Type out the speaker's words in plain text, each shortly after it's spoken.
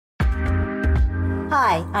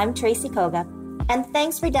Hi, I'm Tracy Koga, and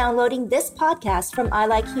thanks for downloading this podcast from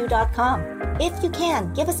ilikeyou.com. If you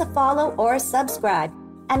can, give us a follow or a subscribe.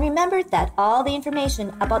 And remember that all the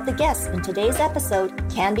information about the guests in today's episode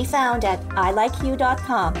can be found at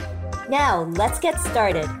ilikeyou.com. Now, let's get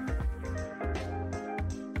started.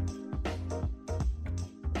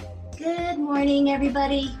 Good morning,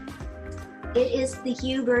 everybody. It is the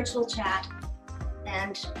Hugh Virtual Chat,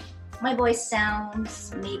 and my voice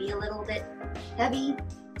sounds maybe a little bit heavy,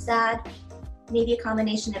 sad, maybe a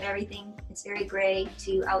combination of everything. It's very gray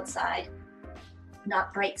to outside,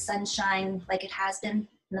 not bright sunshine like it has been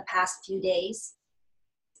in the past few days.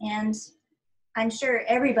 And I'm sure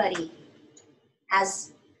everybody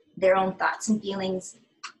has their own thoughts and feelings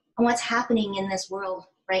on what's happening in this world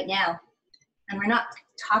right now. And we're not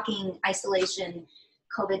talking isolation,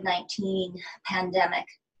 COVID-19 pandemic.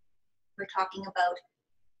 We're talking about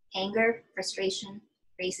anger, frustration,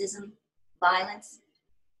 racism, violence.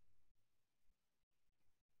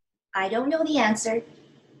 I don't know the answer,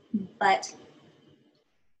 but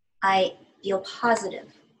I feel positive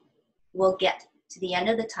we'll get to the end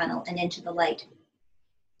of the tunnel and into the light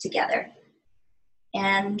together.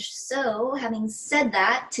 And so, having said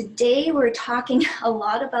that, today we're talking a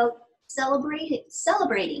lot about celebrating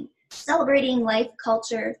life,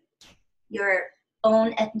 culture, your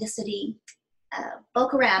own ethnicity.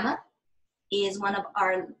 Bokorama is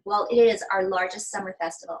it is our largest summer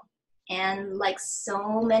festival. And like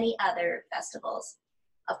so many other festivals,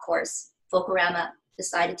 of course, Bokorama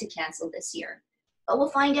decided to cancel this year. But we'll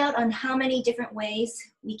find out on how many different ways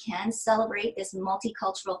we can celebrate this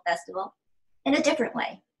multicultural festival in a different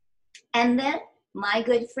way. And then my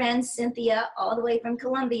good friend Cynthia, all the way from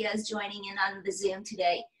Colombia, is joining in on the Zoom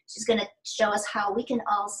today. She's going to show us how we can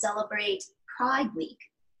all celebrate Pride Week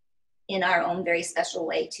in our own very special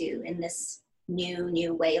way too, in this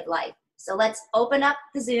new way of life. So let's open up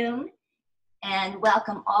the Zoom and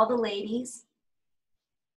welcome all the ladies.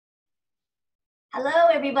 Hello,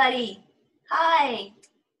 everybody. Hi.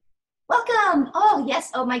 Welcome. Oh,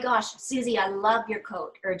 yes. Oh, my gosh. Susie, I love your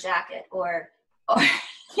coat or jacket or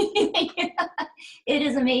it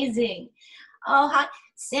is amazing. Oh, hi.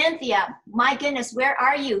 Cynthia, my goodness, where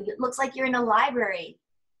are you? It looks like you're in a library.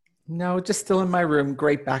 No, just still in my room.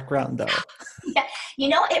 Great background, though. Yeah. You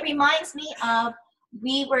know, it reminds me of,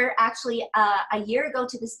 we were actually, a year ago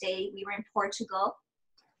to this day, we were in Portugal.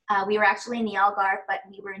 We were actually in the Algarve, but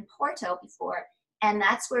we were in Porto before. And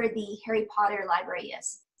that's where the Harry Potter library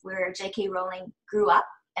is, where J.K. Rowling grew up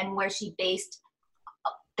and where she based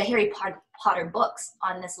the Harry Potter books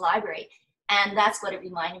on this library. And that's what it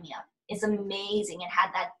reminded me of. It's amazing. It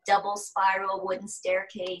had that double spiral wooden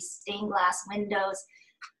staircase, stained glass windows.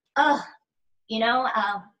 Oh, you know,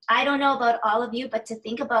 I don't know about all of you, but to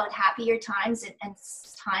think about happier times and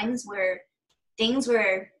times where things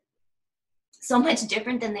were so much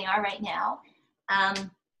different than they are right now. I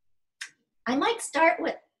might start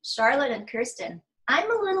with Charlotte and Kirsten.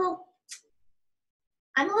 I'm a little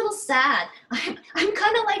sad. I'm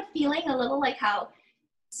kind of like feeling a little like how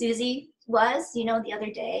Susie was, you know, the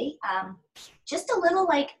other day. Just a little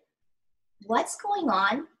like, what's going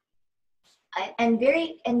on? And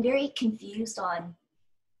very confused on,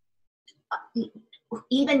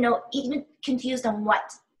 even confused on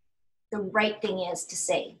what the right thing is to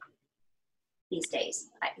say these days.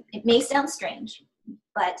 It may sound strange,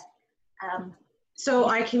 but so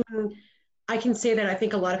I can say that I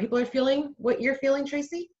think a lot of people are feeling what you're feeling,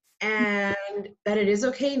 Tracy, and that it is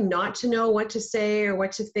okay not to know what to say or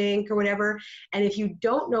what to think or whatever. And if you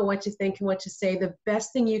don't know what to think and what to say, the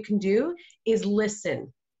best thing you can do is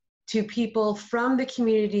listen to people from the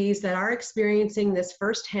communities that are experiencing this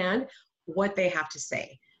firsthand, what they have to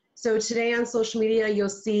say. So today on social media, you'll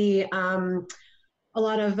see a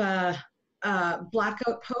lot of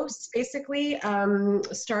blackout posts, basically,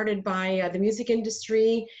 started by the music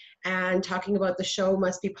industry and talking about the show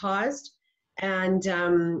must be paused. And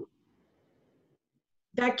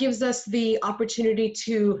that gives us the opportunity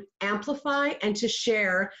to amplify and to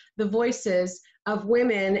share the voices of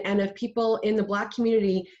women and of people in the Black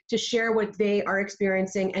community to share what they are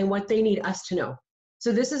experiencing and what they need us to know.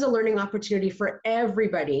 So this is a learning opportunity for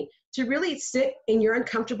everybody to really sit in your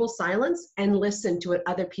uncomfortable silence and listen to what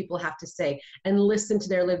other people have to say and listen to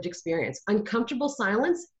their lived experience. Uncomfortable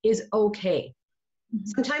silence is okay. Mm-hmm.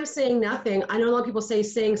 Sometimes saying nothing, I know a lot of people say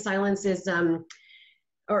saying silence is,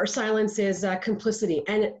 complicity.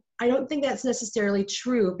 And I don't think that's necessarily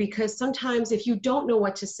true, because sometimes if you don't know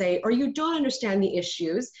what to say or you don't understand the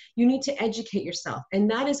issues, you need to educate yourself. And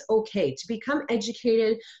that is okay. To become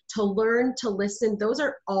educated, to learn, to listen, those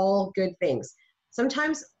are all good things.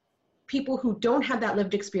 Sometimes people who don't have that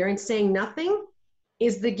lived experience saying nothing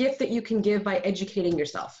is the gift that you can give by educating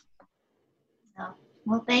yourself. Oh,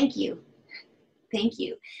 well, thank you. Thank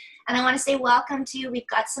you. And I want to say welcome to, we've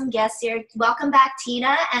got some guests here. Welcome back,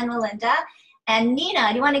 Tina and Melinda. And Nina,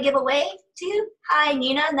 do you want to give away too? Hi,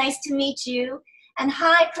 Nina. Nice to meet you. And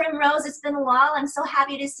hi, Primrose. It's been a while. I'm so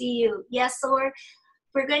happy to see you. Yes, so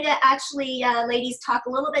we're going to actually, ladies, talk a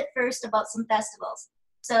little bit first about some festivals.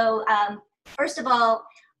 So first of all,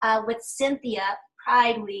 with Cynthia,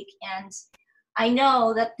 Pride Week. And I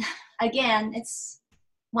know that, again, it's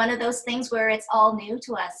one of those things where it's all new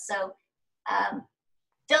to us. So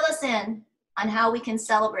fill us in on how we can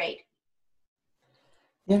celebrate.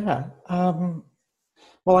 Yeah.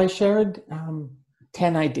 Well, I shared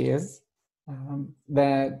 10 ideas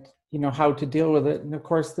that, how to deal with it. And of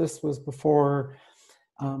course, this was before,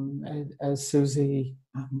 as Susie,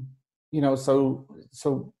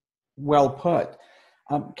 so well put,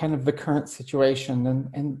 kind of the current situation.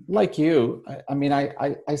 And like you,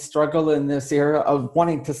 I struggle in this era of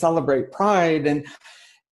wanting to celebrate Pride and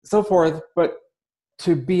so forth, but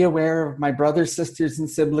to be aware of my brothers, sisters, and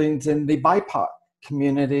siblings in the BIPOC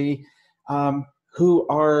community who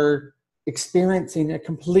are experiencing a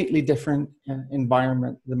completely different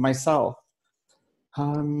environment than myself.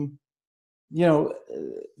 So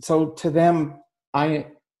to them, I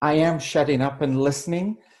am shutting up and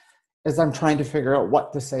listening as I'm trying to figure out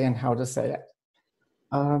what to say and how to say it.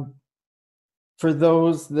 For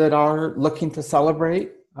those that are looking to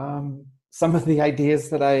celebrate, some of the ideas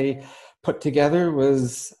that I put together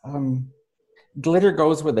was glitter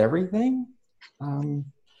goes with everything.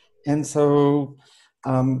 And so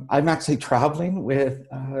I'm actually traveling with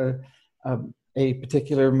a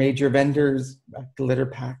particular major vendor's glitter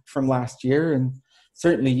pack from last year, and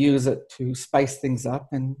certainly use it to spice things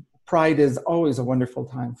up. And Pride is always a wonderful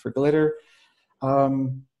time for glitter.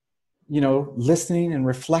 Listening and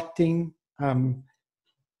reflecting,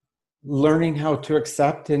 learning how to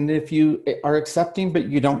accept. And if you are accepting but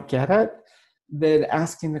you don't get it, then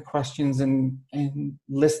asking the questions and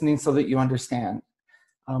listening so that you understand,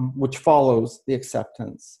 which follows the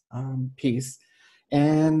acceptance piece.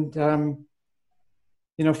 And,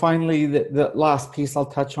 finally, the last piece I'll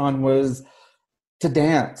touch on was to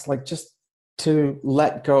dance, like just to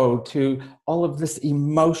let go to all of this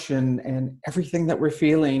emotion and everything that we're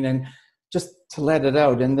feeling, and just to let it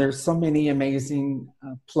out. And there's so many amazing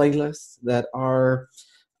playlists that are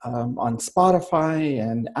on Spotify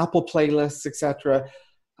and Apple playlists, etc.,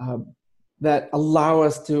 that allow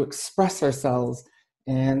us to express ourselves.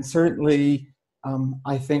 And certainly,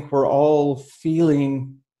 I think we're all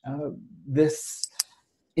feeling this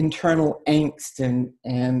internal angst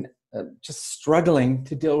and just struggling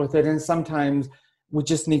to deal with it. And sometimes we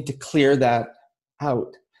just need to clear that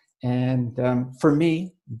out. And for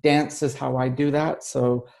me, dance is how I do that.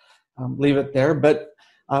 So leave it there. But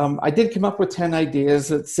I did come up with 10 ideas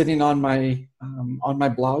that's sitting on my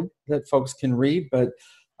blog that folks can read. But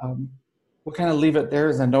we'll kind of leave it there,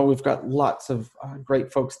 as I know we've got lots of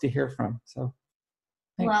great folks to hear from. So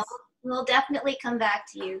thanks. Well, we'll definitely come back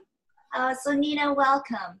to you. So Nina,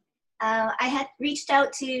 welcome. I had reached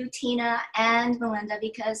out to Tina and Melinda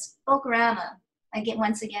because Folklorama,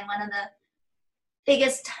 once again, one of the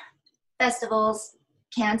biggest festivals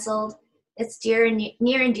canceled. It's near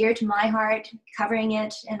and dear to my heart, covering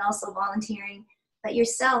it and also volunteering. But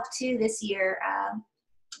yourself too this year,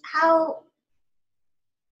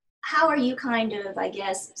 how are you kind of,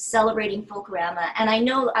 celebrating Folklorama? And I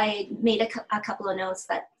know I made a couple of notes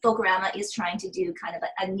that Folklorama is trying to do kind of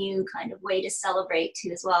a new kind of way to celebrate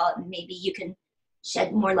too as well. And maybe you can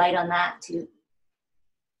shed more light on that too.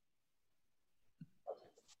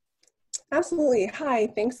 Absolutely. Hi,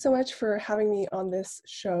 thanks so much for having me on this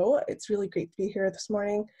show. It's really great to be here this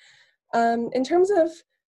morning. In terms of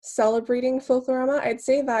celebrating Folklorama, I'd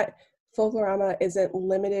say that Folklorama isn't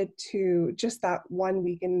limited to just that 1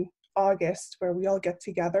 week in August where we all get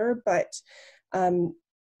together, but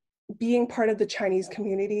being part of the Chinese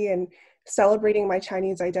community and celebrating my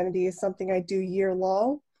Chinese identity is something I do year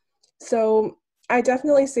long. So I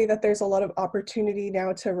definitely say that there's a lot of opportunity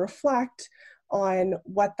now to reflect on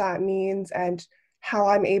what that means and how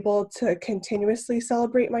I'm able to continuously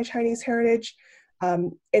celebrate my Chinese heritage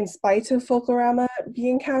in spite of Folklorama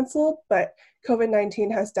being canceled. But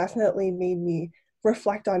COVID-19 has definitely made me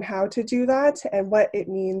reflect on how to do that and what it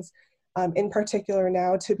means in particular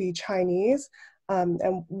now to be Chinese,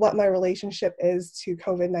 and what my relationship is to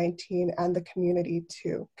COVID-19 and the community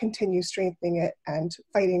to continue strengthening it and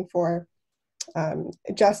fighting for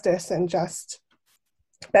justice and just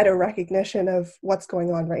better recognition of what's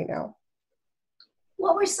going on right now.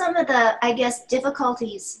 What were some of the,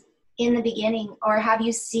 difficulties in the beginning, or have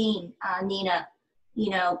you seen, Nina,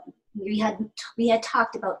 we had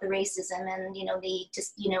talked about the racism and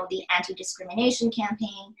the anti-discrimination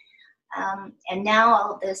campaign, and now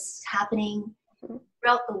all of this happening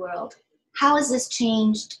throughout the world. How has this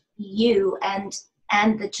changed you and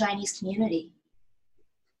the Chinese community?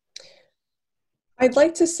 I'd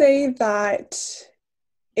like to say that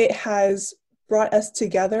it has brought us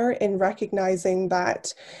together in recognizing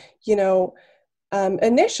that,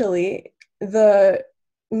 initially the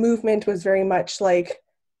movement was very much like,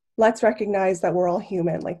 let's recognize that we're all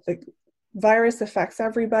human. Like, the virus affects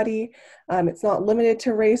everybody. It's not limited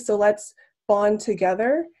to race. So let's bond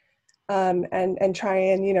together and try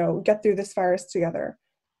and, get through this virus together.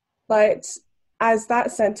 But as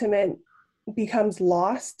that sentiment becomes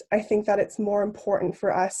lost, I think that it's more important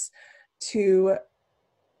for us to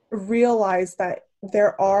realize that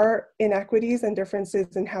there are inequities and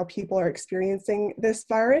differences in how people are experiencing this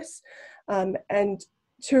virus, and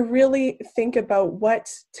to really think about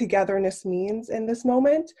what togetherness means in this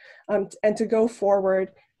moment, and to go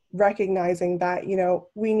forward recognizing that,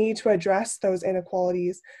 we need to address those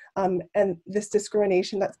inequalities and this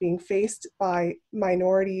discrimination that's being faced by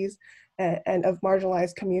minorities and of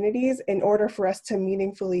marginalized communities in order for us to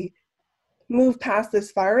meaningfully move past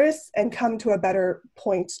this virus and come to a better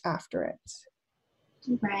point after it.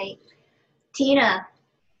 Right. Tina,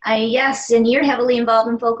 yes, and you're heavily involved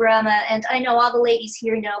in Folklorama, and I know all the ladies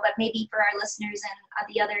here know, but maybe for our listeners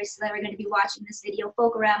and the others that are going to be watching this video,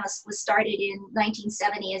 Folklorama was started in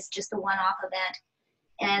 1970 as just a one-off event,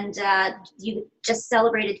 and you just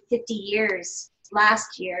celebrated 50 years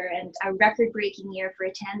last year, and a record-breaking year for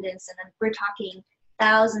attendance, and then we're talking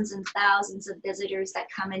thousands and thousands of visitors that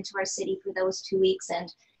come into our city for those 2 weeks,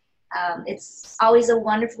 and it's always a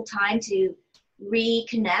wonderful time to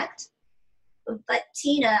reconnect. But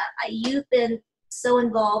Tina, you've been so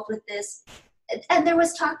involved with this, and there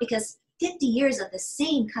was talk, because 50 years of the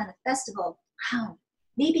same kind of festival, wow,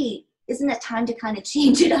 maybe isn't it time to kind of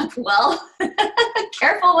change it up? Well,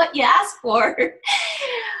 careful what you ask for,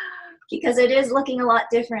 because it is looking a lot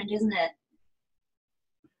different, isn't it?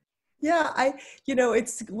 Yeah,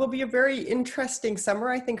 will be a very interesting summer,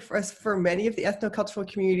 I think, for us, for many of the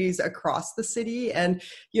ethnocultural communities across the city. And,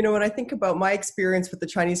 when I think about my experience with the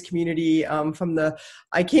Chinese community,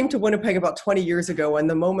 I came to Winnipeg about 20 years ago, and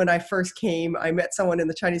the moment I first came, I met someone in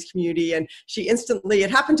the Chinese community, and she instantly, it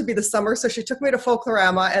happened to be the summer, so she took me to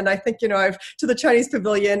Folklorama, and I think, I've to the Chinese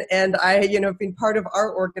Pavilion, and I, been part of our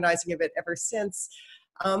organizing of it ever since.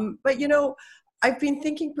 But, I've been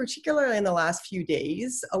thinking, particularly in the last few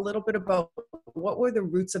days, a little bit about what were the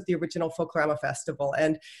roots of the original Folklorama Festival.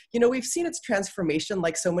 And, we've seen its transformation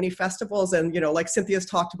like so many festivals, and, like Cynthia's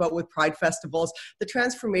talked about with Pride festivals, the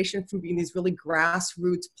transformation from being these really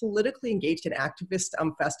grassroots, politically engaged and activist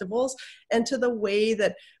festivals, and to the way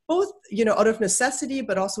that both, out of necessity,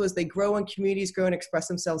 but also as they grow and communities grow and express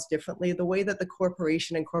themselves differently, the way that the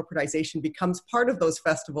corporation and corporatization becomes part of those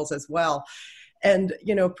festivals as well. And,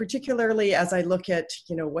 particularly as I look at,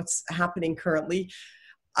 what's happening currently,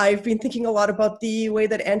 I've been thinking a lot about the way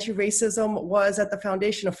that anti-racism was at the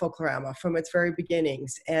foundation of Folklorama from its very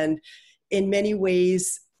beginnings. And in many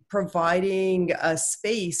ways, providing a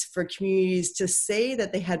space for communities to say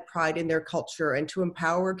that they had pride in their culture and to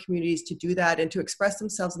empower communities to do that and to express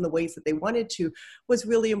themselves in the ways that they wanted to was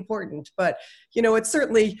really important. But, it's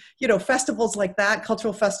certainly, festivals like that,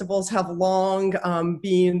 cultural festivals, have long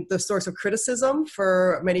been the source of criticism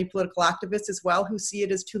for many political activists as well, who see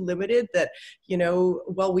it as too limited, that,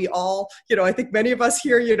 we all, I think many of us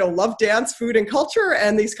here, love dance, food, and culture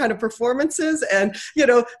and these kind of performances. And,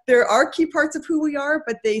 there are key parts of who we are,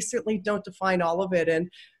 but they certainly don't define all of it. And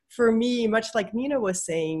for me, much like Nina was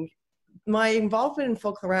saying, my involvement in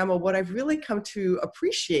Folklorama, what I've really come to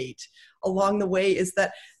appreciate along the way is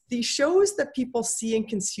that the shows that people see and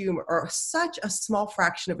consume are such a small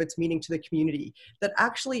fraction of its meaning to the community, that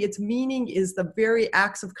actually its meaning is the very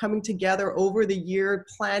acts of coming together over the year,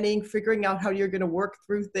 planning, figuring out how you're going to work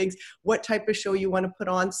through things, what type of show you want to put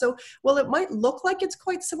on. So while it might look like it's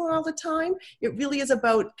quite similar all the time, it really is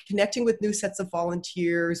about connecting with new sets of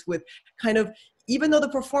volunteers, with kind of, even though the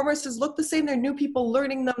performances look the same, they're new people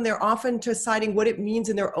learning them. They're often deciding what it means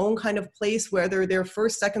in their own kind of place, whether they're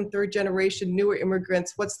first, second, third generation, newer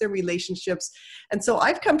immigrants, what's their relationships. And so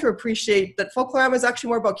I've come to appreciate that Folklorama is actually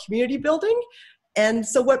more about community building. And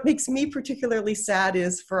so what makes me particularly sad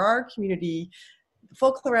is for our community,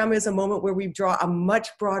 Folklorama is a moment where we draw a much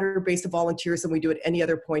broader base of volunteers than we do at any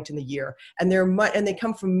other point in the year. And and they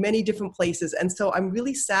come from many different places. And so I'm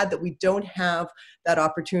really sad that we don't have that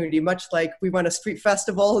opportunity, much like we run a street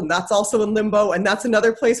festival, and that's also in limbo, and that's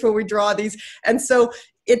another place where we draw these. And so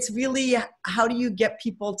it's really, how do you get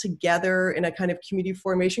people together in a kind of community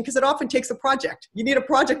formation? Because it often takes a project. You need a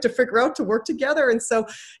project to figure out to work together. And so,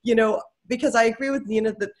 because I agree with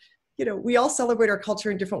Nina that, we all celebrate our culture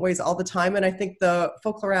in different ways all the time. And I think the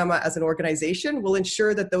Folklorama as an organization will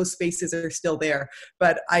ensure that those spaces are still there.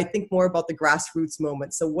 But I think more about the grassroots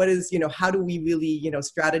moment. So what is, how do we really,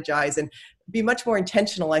 strategize and be much more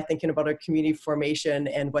intentional, I think, about our community formation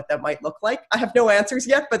and what that might look like. I have no answers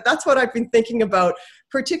yet, but that's what I've been thinking about,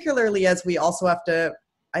 particularly as we also have to,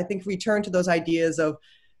 I think, return to those ideas of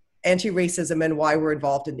anti-racism and why we're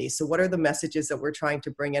involved in these. So what are the messages that we're trying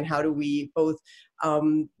to bring, and how do we both,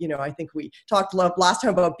 I think we talked last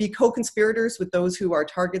time about be co-conspirators with those who are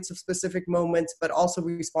targets of specific moments, but also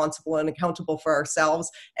be responsible and accountable for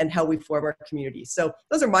ourselves and how we form our community. So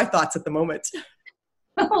those are my thoughts at the moment.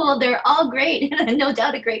 Well, they're all great. No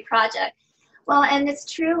doubt a great project. Well, and it's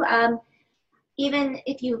true. Even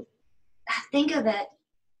if you think of it,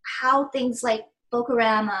 how things like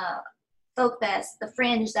Folklorama, Folkfest, the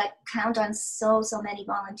Fringe that count on so many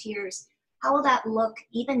volunteers, how will that look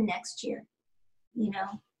even next year?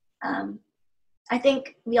 I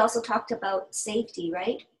think we also talked about safety,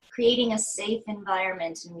 right? Creating a safe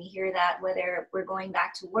environment, and we hear that whether we're going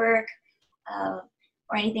back to work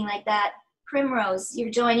or anything like that. Primrose, you're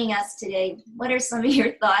joining us today. What are some of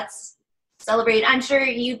your thoughts? Celebrate. I'm sure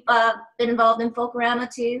you've been involved in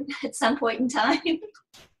Folklorama too at some point in time.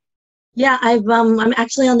 Yeah, I'm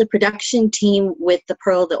actually on the production team with the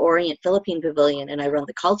Pearl of the Orient Philippine Pavilion, and I run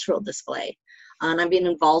the cultural display. And I've been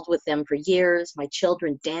involved with them for years. My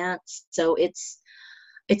children dance, so it's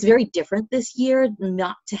very different this year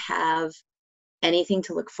not to have anything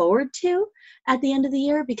to look forward to at the end of the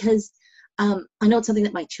year, because I know it's something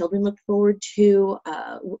that my children look forward to.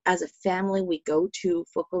 As a family, we go to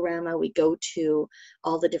Folklorama, we go to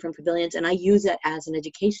all the different pavilions, and I use it as an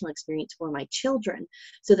educational experience for my children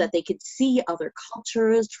so that they could see other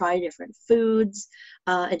cultures, try different foods,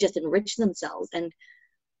 and just enrich themselves. And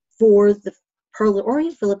for the Pearl of the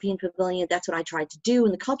Orient Philippine Pavilion, that's what I tried to do.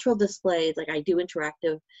 In the cultural displays, like I do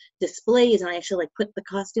interactive displays, and I actually put the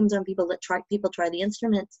costumes on people, let people try the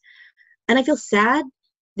instruments. And I feel sad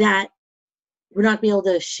that we're not going to be able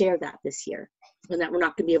to share that this year, and that we're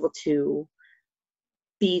not going to be able to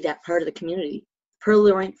be that part of the community. Pearl of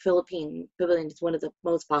the Orient Philippine Pavilion is one of the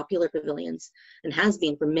most popular pavilions and has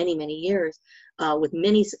been for many, many years, with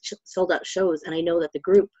many sold-out shows. And I know that the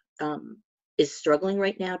group is struggling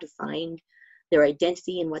right now to find their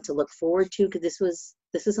identity and what to look forward to, because this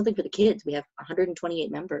is something for the kids. We have 128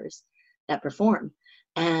 members that perform,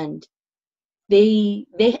 and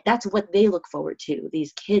that's what they look forward to,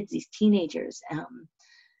 these kids, these teenagers.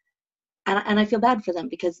 And I feel bad for them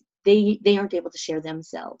because they aren't able to share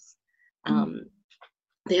themselves.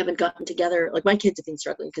 They haven't gotten together, like my kids have been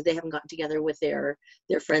struggling because they haven't gotten together with their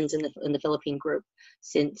friends in the Philippine group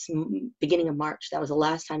since beginning of March. That was the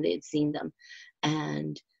last time they had seen them.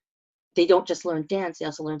 And they don't just learn dance, they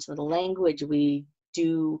also learn some of the language.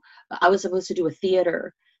 I was supposed to do a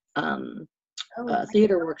theater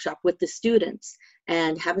workshop with the students,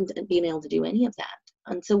 and haven't been able to do any of that.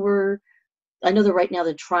 And so I know that right now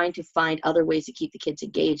they're trying to find other ways to keep the kids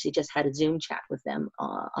engaged. They just had a Zoom chat with them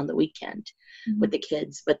on the weekend with the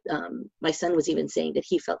kids. But my son was even saying that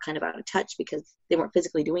he felt kind of out of touch because they weren't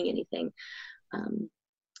physically doing anything.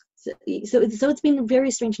 So it's been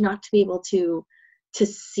very strange not to be able to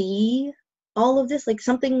see all of this, like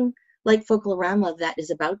something like Folklorama that is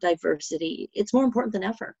about diversity. It's more important than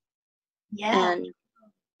ever. Yeah. And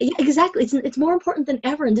exactly, it's more important than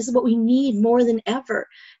ever, and this is what we need more than ever,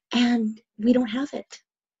 and we don't have it.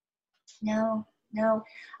 No.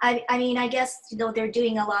 I mean, I guess they're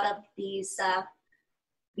doing a lot of these.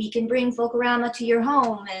 We can bring Folklorama to your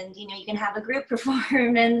home, and you can have a group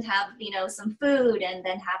perform and have some food, and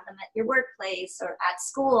then have them at your workplace or at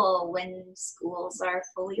school when schools are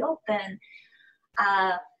fully open.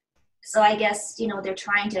 So I guess they're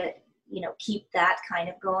trying to keep that kind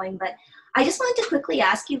of going. But I just wanted to quickly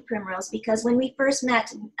ask you, Primrose, because when we first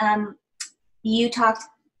met, you talked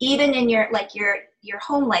even in your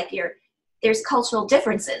home life, there's cultural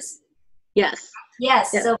differences. Yes.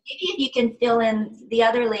 Yes. Yeah. So maybe if you can fill in the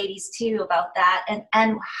other ladies too about that,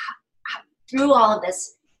 and through all of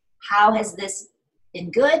this, how has this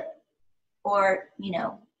been good or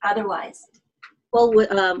otherwise? Well,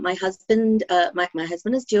 my husband, my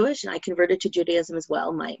husband is Jewish, and I converted to Judaism as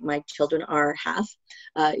well. My children are half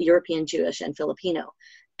European Jewish and Filipino,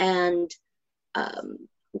 and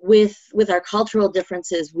with our cultural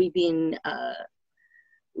differences, we've been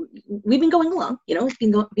going along. You know, it's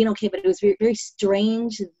been okay, but it was very, very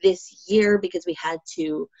strange this year because we had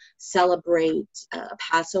to celebrate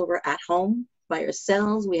Passover at home by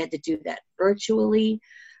ourselves. We had to do that virtually.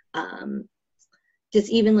 Just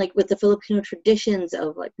even like with the Filipino traditions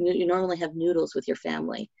of like you normally have noodles with your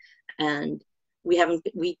family, and we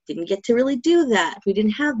didn't get to really do that. We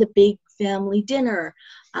didn't have the big family dinner.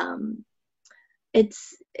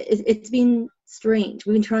 It's been strange.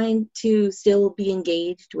 We've been trying to still be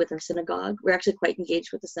engaged with our synagogue. We're actually quite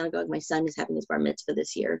engaged with the synagogue. My son is having his bar mitzvah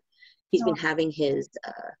this year. He's been having his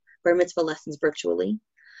bar mitzvah lessons virtually.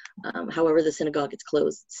 However, the synagogue is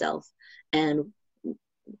closed itself, and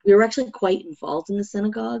we were actually quite involved in the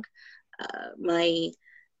synagogue. My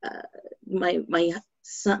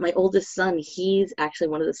son, my oldest son, he's actually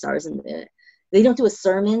one of the stars in the. They don't do a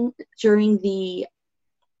sermon during the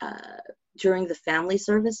family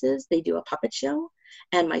services. They do a puppet show,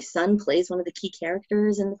 and my son plays one of the key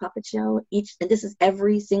characters in the puppet show. And this is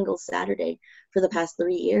every single Saturday for the past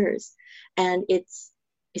 3 years, and it's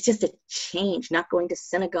just a change, not going to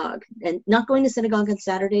synagogue on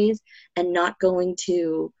Saturdays and not going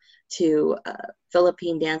to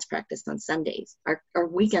Philippine dance practice on Sundays. Our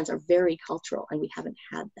weekends are very cultural, and we haven't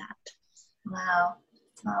had that. Wow.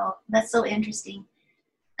 Oh, that's so interesting.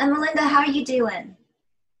 And Melinda, how are you doing?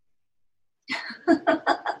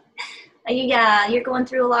 You're going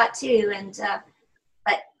through a lot too, and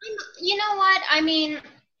but you know what? I mean,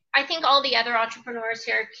 I think all the other entrepreneurs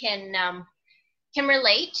here can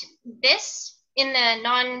relate. This in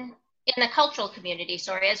the cultural community,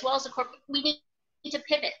 as well as the corporate, we need to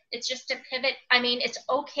pivot. It's just to pivot. I mean, it's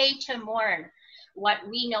okay to mourn what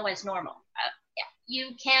we know as normal.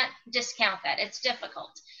 You can't discount that. It's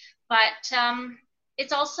difficult, but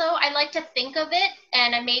it's also, I like to think of it,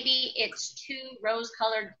 and maybe it's too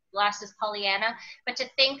rose-colored glasses Pollyanna, but to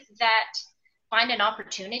think that find an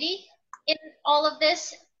opportunity in all of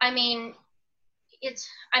this. I mean,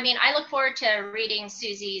 I look forward to reading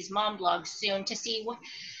Susie's mom blog soon to see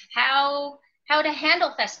how to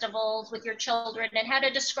handle festivals with your children and how to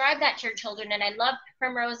describe that to your children. And I love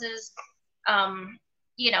Primrose's,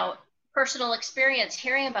 personal experience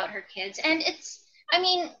hearing about her kids. And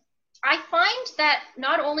I find that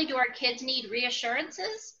not only do our kids need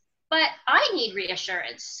reassurances, but I need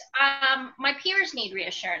reassurance. My peers need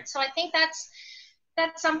reassurance. So I think that's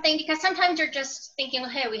something, because sometimes you're just thinking,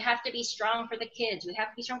 hey, we have to be strong for the kids. We have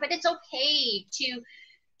to be strong, but it's okay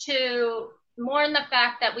to mourn the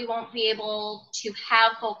fact that we won't be able to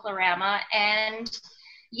have Folklorama. And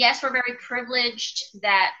yes, we're very privileged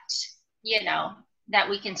that, that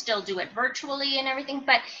we can still do it virtually and everything,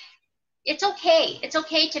 but it's okay. It's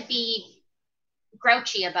okay to be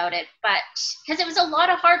grouchy about it, but because it was a lot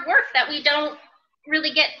of hard work that we don't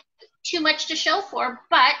really get too much to show for.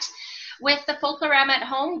 But with the Folklorama at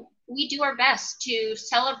home, we do our best to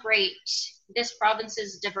celebrate this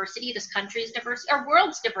province's diversity, this country's diversity, our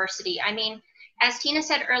world's diversity. I mean, as Tina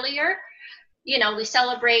said earlier, we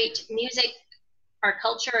celebrate music, our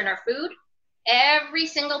culture, and our food. Every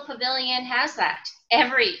single pavilion has that.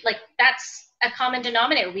 That's a common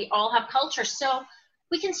denominator. We all have culture, so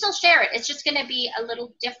we can still share it. It's just going to be a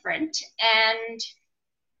little different. And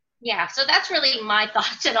yeah, so that's really my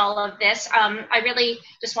thoughts in all of this. I really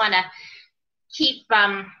just want to keep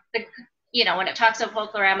when it talks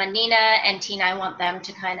about Folklorama, Nina and Tina, I want them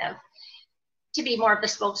to to be more of the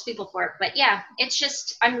spokespeople for it. But yeah, it's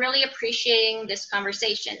just, I'm really appreciating this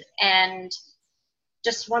conversation. And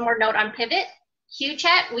just one more note on Pivot. Hue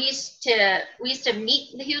Chat, we used to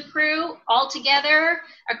meet the Hue crew all together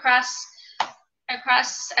across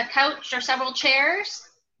a couch or several chairs.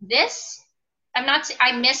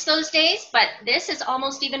 I miss those days, but this is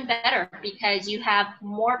almost even better because you have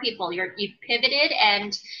more people. You've pivoted,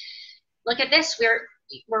 and look at this.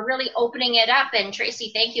 We're really opening it up. And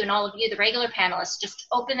Tracy, thank you, and all of you, the regular panelists, just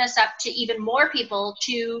open this up to even more people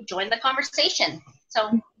to join the conversation.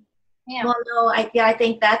 So, yeah. Well, no, I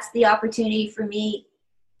think that's the opportunity for me,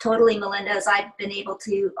 totally, Melinda, as I've been able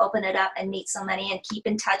to open it up and meet so many and keep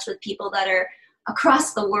in touch with people that are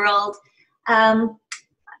across the world.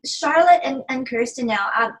 Charlotte and Kirsten now,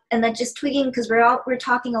 and then just tweaking, because we're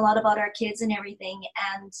talking a lot about our kids and everything,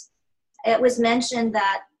 and it was mentioned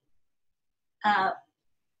that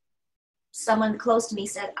someone close to me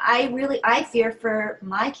said, I fear for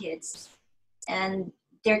my kids, and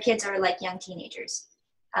their kids are like young teenagers,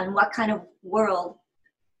 and what kind of world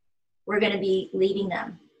we're going to be leaving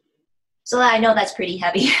them. So I know that's pretty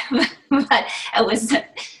heavy, but it was,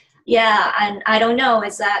 yeah. And I don't know,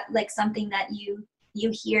 is that like something that you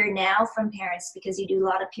hear now from parents because you do a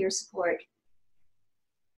lot of peer support?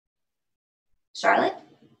 Charlotte?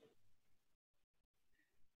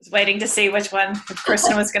 Was waiting to see which one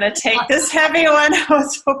Kristen was going to take this heavy one. I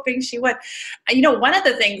was hoping she would. You know, one of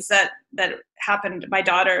the things that happened, my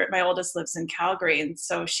daughter, my oldest, lives in Calgary, and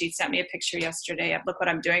so she sent me a picture yesterday of, look what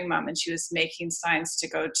I'm doing, Mom, and she was making signs to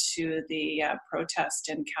go to the protest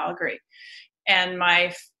in Calgary. And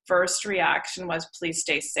my first reaction was, please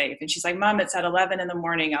stay safe. And she's like, Mom, it's at 11 in the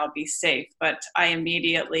morning, I'll be safe. But I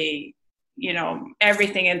immediately, you know,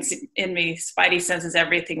 everything in me, spidey senses,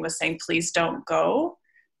 everything was saying, please don't go,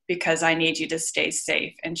 because I need you to stay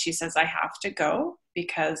safe. And she says, I have to go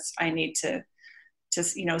because I need to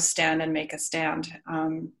you know, stand and make a stand.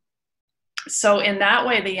 So in that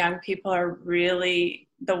way, the young people are really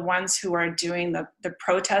the ones who are doing the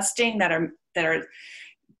protesting, that are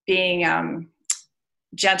being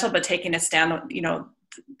gentle but taking a stand. You know,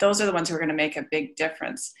 those are the ones who are going to make a big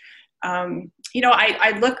difference. You know,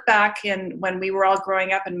 I look back in when we were all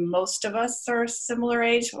growing up, and most of us are similar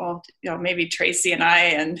age. Well, you know, maybe Tracy and I,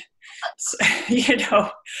 and you know,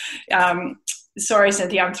 sorry,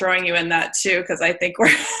 Cynthia, I'm throwing you in that too, because I think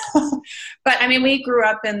we're. But I mean, we grew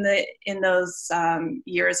up in those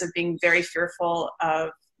years of being very fearful of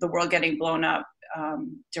the world getting blown up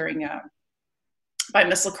during by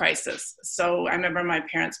missile crisis. So I remember my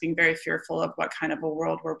parents being very fearful of what kind of a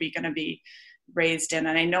world were we going to be raised in.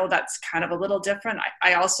 And I know that's kind of a little different.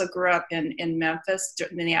 I also grew up in Memphis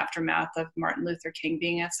in the aftermath of Martin Luther King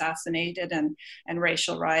being assassinated and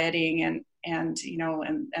racial rioting and you know,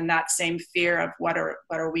 and that same fear of what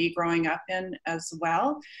are we growing up in as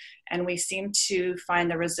well. And we seem to find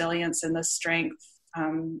the resilience and the strength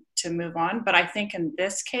to move on. But I think in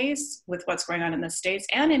this case, with what's going on in the States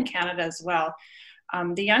and in Canada as well,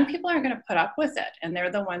 the young people aren't going to put up with it. And they're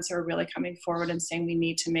the ones who are really coming forward and saying, we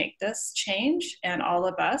need to make this change. And all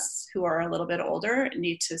of us who are a little bit older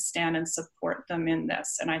need to stand and support them in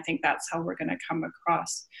this. And I think that's how we're going to come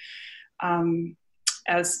across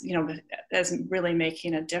as, you know, as really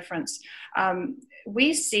making a difference.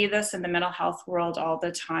 We see this in the mental health world all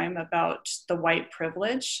the time about the white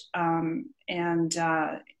privilege.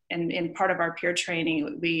 And in part of our peer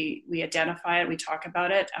training, we identify it, we talk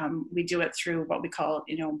about it. We do it through what we call,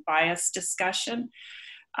 you know, bias discussion.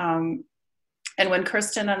 And when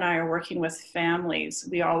Kristen and I are working with families,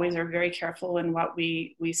 we always are very careful in what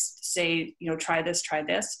we say, you know, try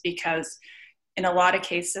this, because in a lot of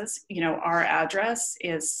cases, you know, our address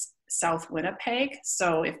is South Winnipeg.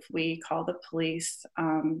 So if we call the police,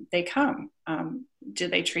 they come. Do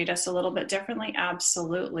they treat us a little bit differently?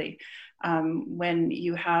 Absolutely. When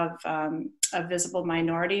you have a visible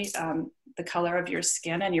minority, the color of your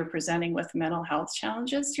skin, and you're presenting with mental health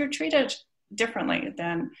challenges, you're treated differently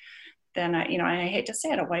than you know, and I hate to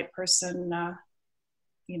say it, a white person,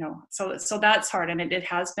 you know, so that's hard. And it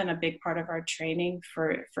has been a big part of our training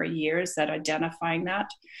for years, that identifying that.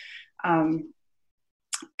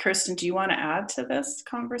 Kirsten, do you want to add to this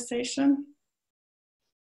conversation?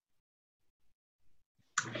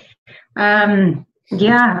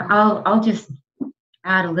 Yeah, I'll just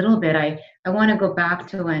add a little bit. I want to go back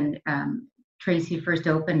to when Tracy first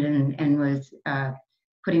opened and was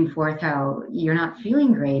putting forth how you're not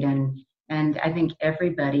feeling great, and I think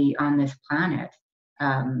everybody on this planet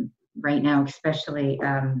right now, especially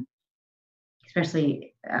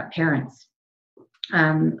parents,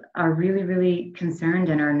 are really, really concerned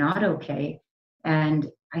and are not okay. And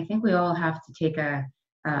I think we all have to take a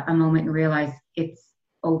moment and realize it's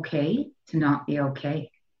okay to not be okay.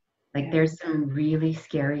 Like, there's some really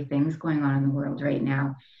scary things going on in the world right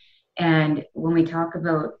now. And when we talk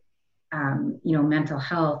about, you know, mental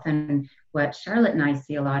health, and what Charlotte and I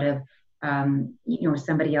see a lot of, you know,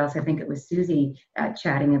 somebody else, I think it was Susie,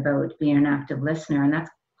 chatting about being an active listener. And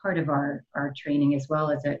that's part of our training as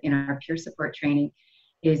well as in our peer support training,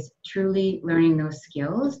 is truly learning those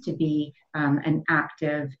skills to be an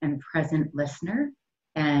active and present listener,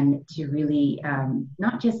 and to really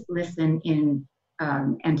not just listen in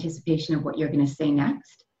anticipation of what you're going to say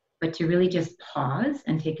next, but to really just pause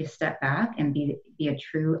and take a step back and be a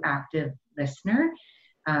true active listener,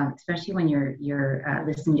 especially when you're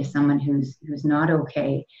listening to someone who's not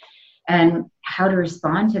okay. And how to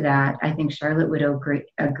respond to that, I think Charlotte would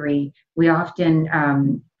agree. We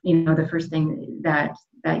often, you know, the first thing that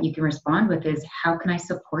you can respond with is, how can I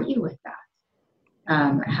support you with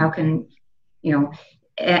that? How can, you know,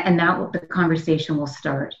 and that the conversation will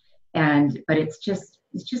start. But it's just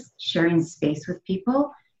sharing space with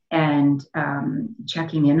people and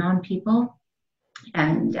checking in on people.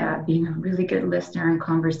 and being a really good listener in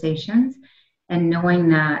conversations, and knowing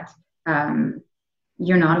that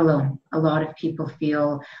you're not alone. A lot of people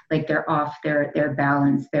feel like they're off their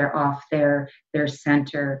balance, they're off their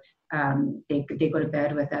center. They go to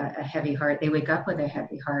bed with a heavy heart, they wake up with a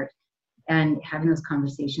heavy heart. And having those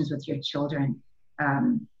conversations with your children,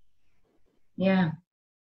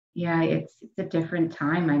 it's a different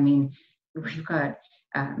time. I mean, we've got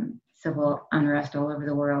civil unrest all over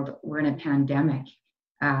the world. We're in a pandemic.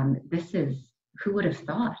 This is, who would have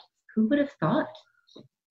thought? Who would have thought?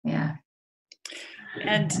 Yeah.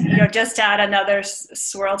 And just to add another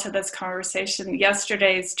swirl to this conversation,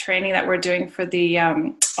 yesterday's training that we're doing for the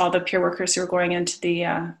all the peer workers who are going into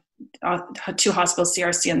the two hospitals,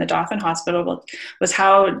 CRC and the Dauphin Hospital, was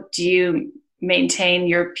how do you maintain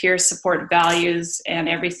your peer support values and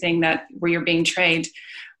everything that where you're being trained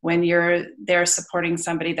when you're there supporting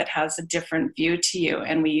somebody that has a different view to you.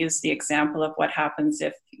 And we use the example of what happens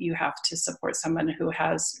if you have to support someone who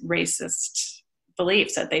has racist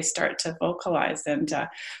beliefs that they start to vocalize. And so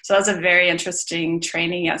that was a very interesting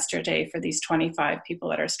training yesterday for these 25 people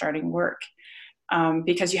that are starting work,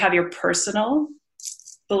 because you have your personal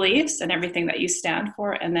beliefs and everything that you stand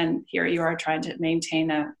for, and then here you are trying to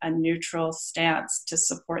maintain a neutral stance to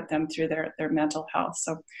support them through their mental health.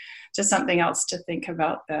 So just something else to think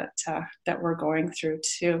about that we're going through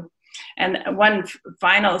too. And one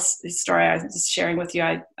final story I was sharing with you,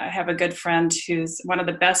 I have a good friend who's one of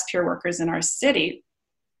the best peer workers in our city.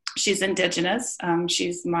 She's Indigenous.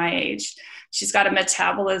 She's my age. She's got a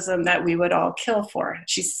metabolism that we would all kill for.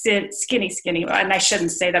 She's skinny, and I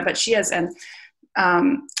shouldn't say that, but she is. And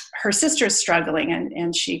her sister's struggling,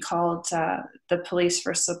 and she called the police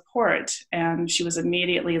for support, and she was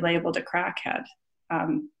immediately labeled a crackhead,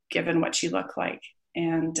 given what she looked like.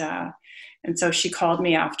 And so she called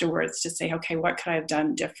me afterwards to say, okay, what could I have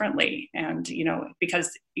done differently? And,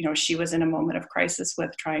 because, she was in a moment of crisis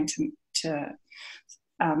with trying to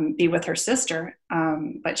be with her sister,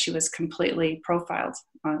 but she was completely profiled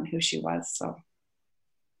on who she was. So.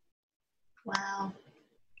 Wow.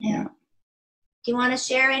 Yeah. Do you want to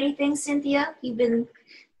share anything, Cynthia? You've been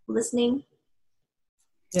listening.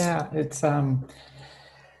 Yeah, it's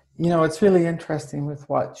it's really interesting with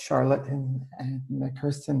what Charlotte and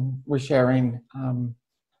Kirsten were sharing.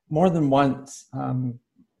 More than once,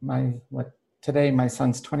 today my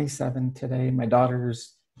son's 27 today, my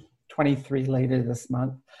daughter's 23 later this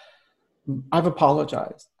month. I've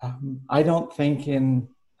apologized. I don't think in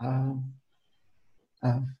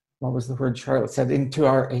what was the word Charlotte said, into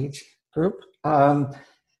our age group,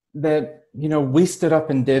 that we stood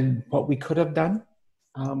up and did what we could have done.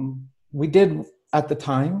 We did at the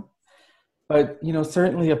time, but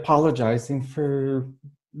certainly apologizing for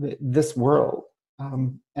this world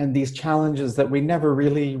and these challenges that we never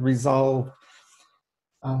really resolved.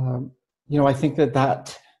 I think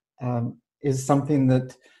that is something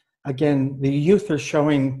that, again, the youth are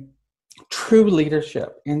showing true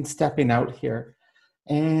leadership in stepping out here.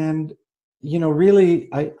 And really,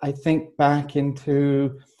 I think back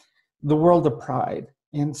into the world of Pride.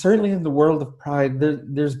 And certainly in the world of Pride,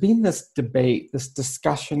 there's been this debate, this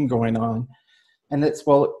discussion going on. And it's,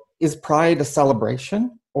 well, is Pride a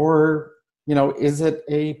celebration or, is it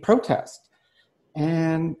a protest?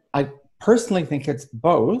 And I personally think it's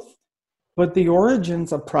both. But the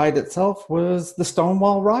origins of Pride itself was the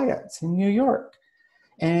Stonewall riots in New York.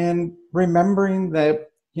 And remembering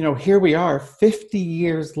that, here we are 50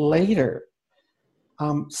 years later,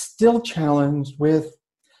 still challenged with,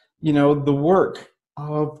 the work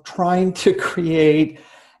of trying to create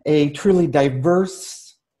a truly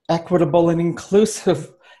diverse, equitable, and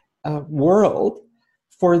inclusive world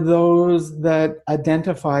for those that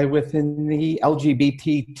identify within the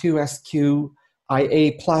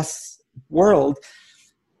LGBTQ2SQIA+ world.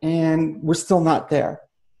 And we're still not there.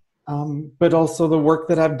 But also the work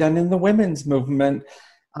that I've done in the women's movement.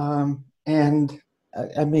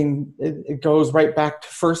 It goes right back to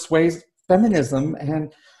first wave feminism.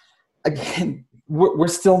 And again, we're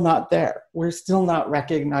still not there. We're still not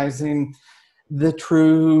recognizing the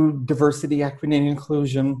true diversity, equity, and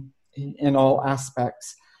inclusion in all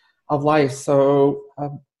aspects of life. So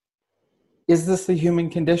is this the human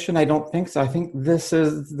condition? I don't think so. I think this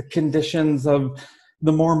is the conditions of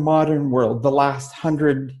the more modern world, the last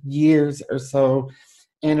 100 years or so.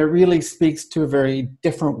 And it really speaks to a very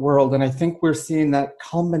different world. And I think we're seeing that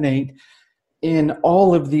culminate in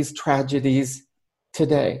all of these tragedies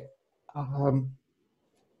today.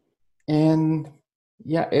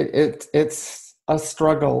 It's a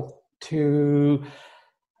struggle to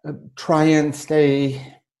try and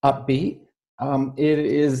stay upbeat. It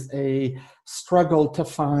is a struggle to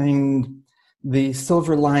find the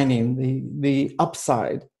silver lining, the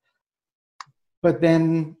upside. But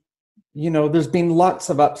then, there's been lots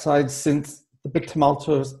of upsides since the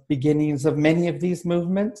tumultuous beginnings of many of these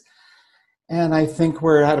movements. And I think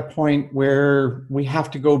we're at a point where we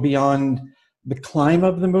have to go beyond the climb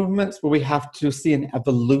of the movements, but we have to see an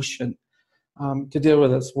evolution to deal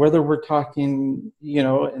with this. Whether we're talking,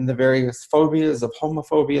 in the various phobias of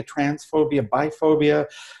homophobia, transphobia, biphobia,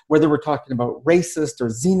 whether we're talking about racist or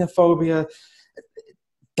xenophobia, it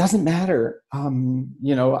doesn't matter.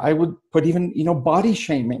 I would put even, body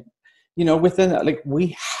shaming, within that, like,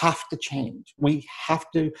 we have to change. We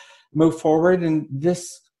have to move forward. And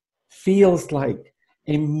this feels like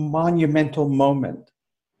a monumental moment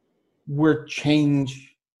where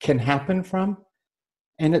change can happen from.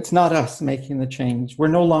 And it's not us making the change. We're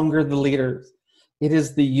no longer the leaders. It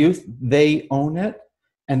is the youth. They own it,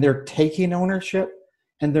 and they're taking ownership,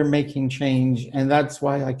 and they're making change. And that's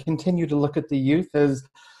why I continue to look at the youth as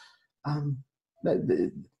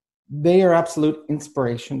they are absolute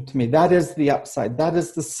inspiration to me. That is the upside. That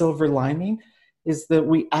is the silver lining, is that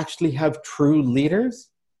we actually have true leaders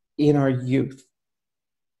in our youth.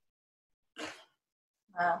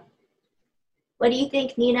 Wow. What do you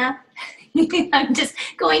think, Nina? I'm just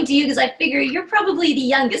going to you because I figure you're probably the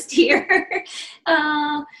youngest here.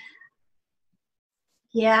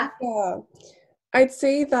 Yeah. I'd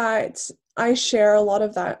say that I share a lot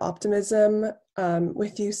of that optimism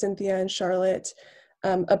with you, Cynthia and Charlotte,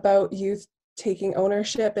 about youth taking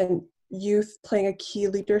ownership and youth playing a key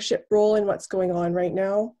leadership role in what's going on right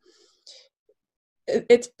now.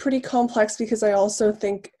 It's pretty complex because I also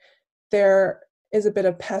think there is a bit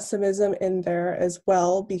of pessimism in there as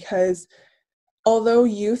well, because although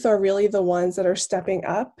youth are really the ones that are stepping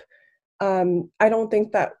up, I don't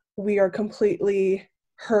think that we are completely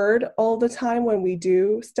heard all the time when we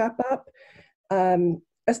do step up,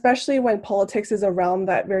 especially when politics is a realm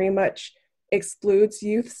that very much excludes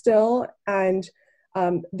youth still, and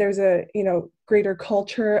there's a greater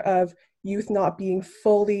culture of youth not being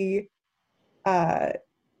fully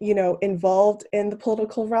involved in the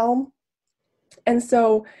political realm. And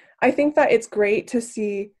so I think that it's great to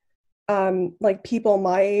see like people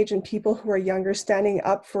my age and people who are younger standing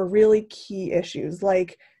up for really key issues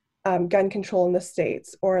like gun control in the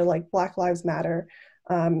States, or like Black Lives Matter,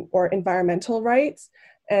 or environmental rights.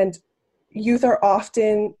 And youth are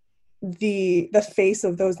often the face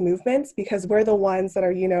of those movements because we're the ones that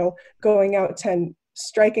are, going out and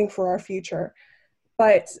striking for our future.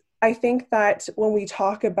 But I think that when we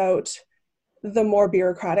talk about the more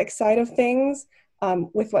bureaucratic side of things,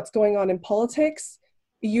 with what's going on in politics,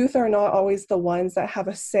 youth are not always the ones that have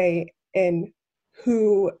a say in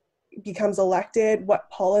who becomes elected, what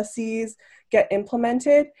policies get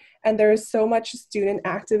implemented. And there is so much student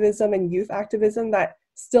activism and youth activism that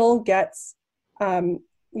still gets,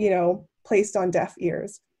 placed on deaf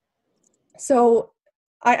ears. So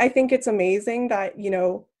I think it's amazing that,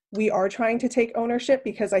 we are trying to take ownership,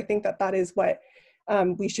 because I think that that is what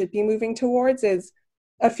we should be moving towards, is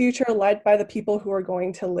a future led by the people who are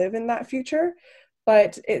going to live in that future.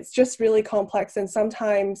 But it's just really complex and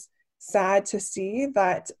sometimes sad to see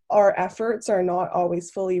that our efforts are not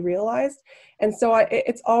always fully realized. And so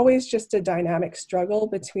it's always just a dynamic struggle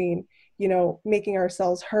between, making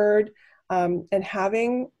ourselves heard and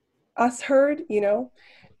having us heard,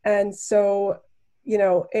 And so,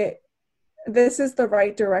 this is the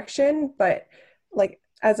right direction, but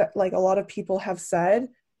as a lot of people have said,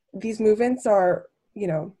 these movements are,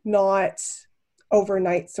 not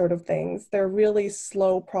overnight sort of things. They're really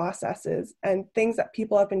slow processes and things that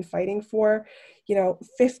people have been fighting for,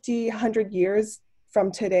 50, 100 years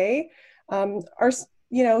from today, are,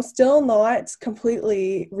 still not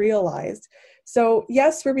completely realized. So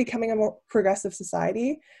yes, we're becoming a more progressive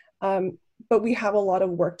society, but we have a lot of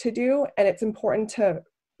work to do. And it's important to,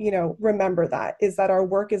 remember that our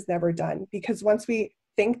work is never done, because once we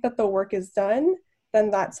think that the work is done, then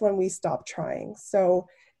that's when we stop trying. So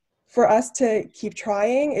for us to keep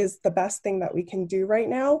trying is the best thing that we can do right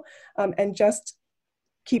now, and just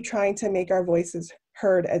keep trying to make our voices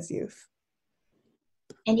heard as youth.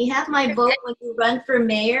 And you have my vote when you run for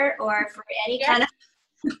mayor or for any kind of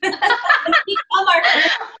become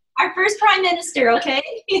our first prime minister, okay?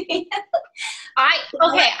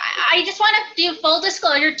 I just want to do full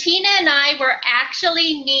disclosure. Tina and I were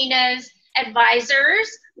actually Nina's advisors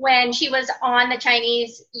when she was on the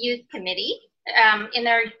Chinese Youth Committee in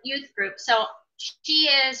their youth group. So she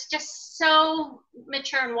is just so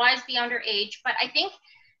mature and wise beyond her age. But I think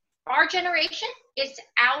our generation, it's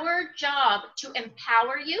our job to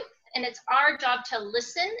empower youth, and it's our job to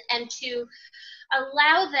listen and to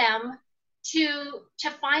allow them to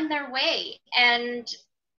find their way. And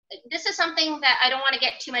this is something that I don't want to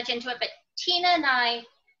get too much into it, but Tina and I,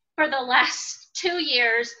 for the last 2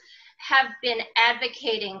 years, have been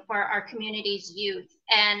advocating for our community's youth.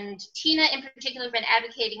 And Tina in particular has been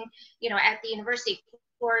advocating, you know, at the university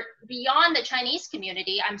for beyond the Chinese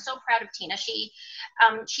community. I'm so proud of Tina. She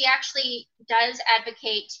actually does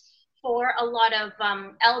advocate for a lot of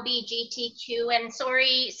LGBTQ, and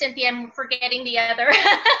sorry, Cynthia, I'm forgetting the other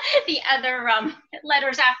the other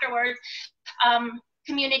letters afterwards,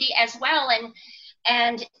 community as well,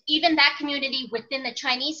 and even that community within the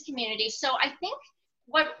Chinese community. So I think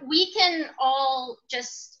what we can all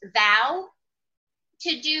just vow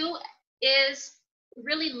to do is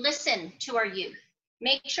really listen to our youth.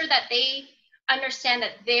 Make sure that they understand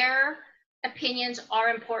that their opinions are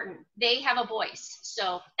important. They have a voice.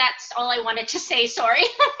 So that's all I wanted to say, sorry.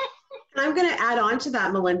 And I'm going to add on to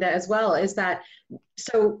that, Melinda, as well, is that,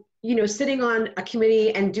 so, you know, sitting on a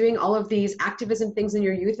committee and doing all of these activism things in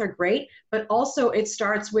your youth are great, but also it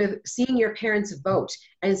starts with seeing your parents vote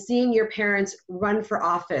and seeing your parents run for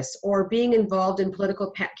office or being involved in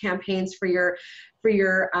political campaigns for your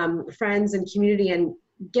friends and community, and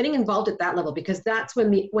getting involved at that level, because that's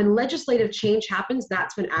when legislative change happens,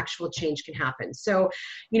 that's when actual change can happen. So,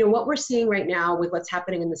 you know, what we're seeing right now with what's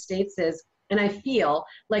happening in the States is, and I feel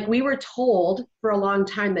like we were told for a long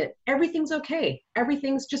time that everything's okay,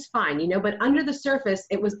 everything's just fine, you know, but under the surface,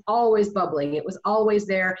 it was always bubbling. It was always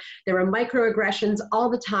there. There were microaggressions all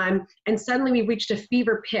the time. And suddenly we reached a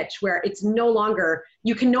fever pitch where it's no longer,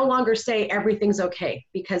 you can no longer say everything's okay,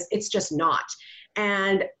 because it's just not.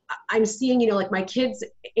 And I'm seeing, you know, like my kids'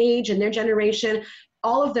 age and their generation,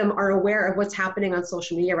 all of them are aware of what's happening on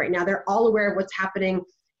social media right now. They're all aware of what's happening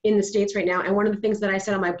in the States right now. And one of the things that I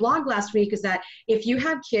said on my blog last week is that if you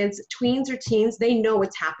have kids, tweens or teens, they know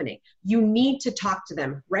what's happening. You need to talk to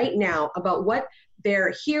them right now about what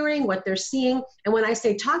they're hearing, what they're seeing. And when I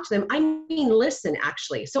say talk to them, I mean listen,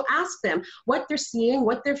 actually. So ask them what they're seeing,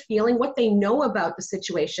 what they're feeling, what they know about the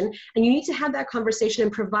situation. And you need to have that conversation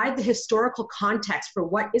and provide the historical context for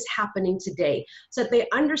what is happening today, so that they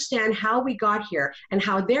understand how we got here and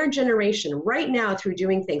how their generation right now through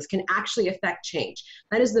doing things can actually affect change.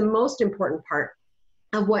 That is the most important part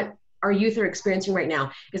of what our youth are experiencing right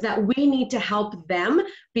now, is that we need to help them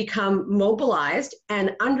become mobilized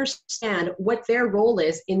and understand what their role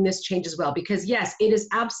is in this change as well. Because yes, it is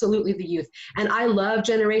absolutely the youth. And I love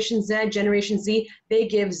Generation Z, Generation Z. They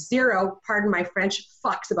give zero, pardon my French,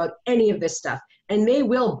 fucks about any of this stuff. And they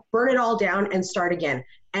will burn it all down and start again.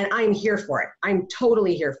 And I'm here for it. I'm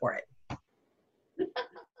totally here for it.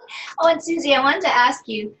 Oh, and Susie, I wanted to ask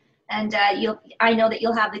you, and I know that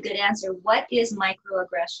you'll have the good answer. What is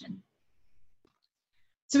microaggression?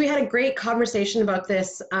 So we had a great conversation about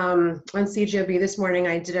this on CJOB this morning.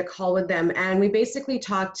 I did a call with them, and we basically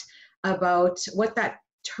talked about what that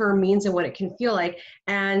term means and what it can feel like.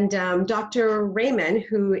 And Dr. Raymond,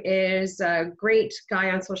 who is a great guy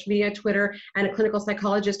on social media, Twitter, and a clinical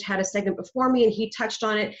psychologist, had a segment before me, and he touched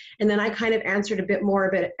on it. And then I kind of answered a bit more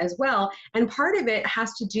of it as well. And part of it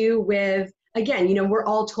has to do with, again, you know, we're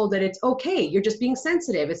all told that it's okay, you're just being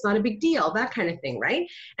sensitive, it's not a big deal, that kind of thing, right?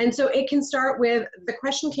 And so it can start with, the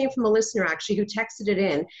question came from a listener actually who texted it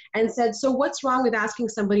in and said, so what's wrong with asking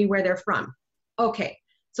somebody where they're from? Okay,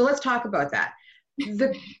 so let's talk about that.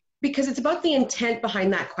 Because it's about the intent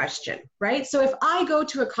behind that question, right? So if I go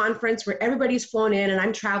to a conference where everybody's flown in and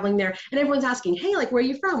I'm traveling there and everyone's asking, hey, like, where are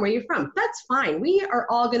you from? Where are you from? That's fine. We are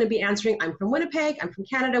all going to be answering, I'm from Winnipeg, I'm from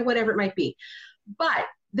Canada, whatever it might be. But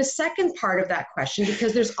the second part of that question,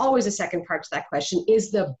 because there's always a second part to that question,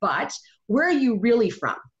 is the but. Where are you really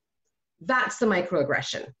from? That's the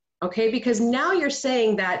microaggression, okay? Because now you're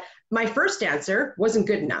saying that my first answer wasn't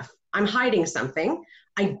good enough. I'm hiding something.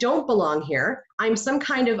 I don't belong here. I'm some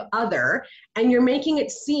kind of other. And you're making it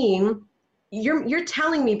seem, you're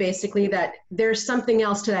telling me basically that there's something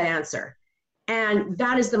else to that answer. And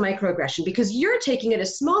that is the microaggression, because you're taking it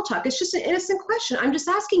as small talk. It's just an innocent question. I'm just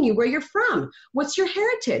asking you where you're from. What's your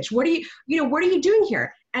heritage? What are what are you doing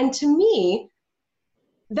here? And to me,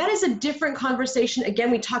 that is a different conversation.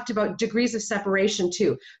 Again, we talked about degrees of separation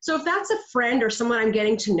too. So if that's a friend or someone I'm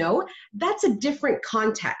getting to know, that's a different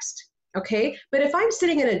context. Okay. But if I'm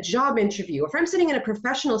sitting in a job interview, if I'm sitting in a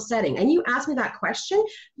professional setting and you ask me that question,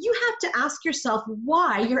 you have to ask yourself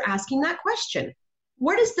why you're asking that question.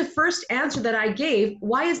 What is the first answer that I gave?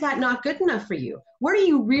 Why is that not good enough for you? What are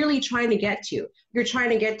you really trying to get to? You're trying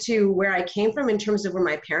to get to where I came from in terms of where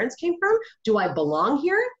my parents came from. Do I belong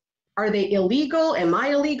here? Are they illegal? Am I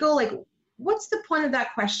illegal? Like, what's the point of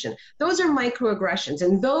that question? Those are microaggressions.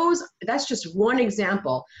 And that's just one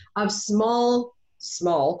example of small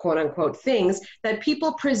small, quote unquote, things that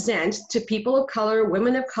people present to people of color,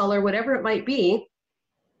 women of color, whatever it might be,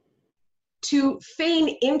 to feign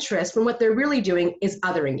interest when what they're really doing is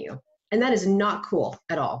othering you. And that is not cool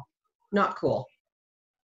at all. Not cool.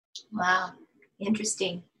 Wow.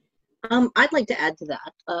 Interesting. I'd like to add to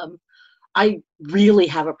that. I really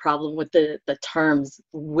have a problem with the terms,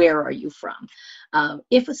 where are you from?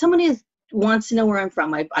 If someone wants to know where I'm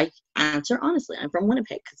from, I answer honestly, I'm from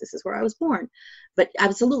Winnipeg because this is where I was born. But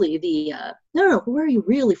absolutely no, where are you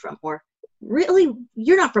really from? Or really,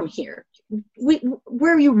 you're not from here.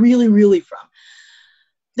 Where are you really, really from?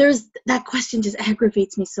 That question just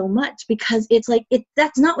aggravates me so much because it's like,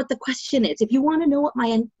 that's not what the question is. If you want to know what my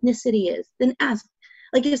ethnicity is, then ask.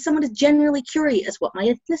 Like if someone is genuinely curious what my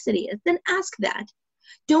ethnicity is, then ask that.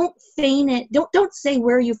 Don't feign it. Don't say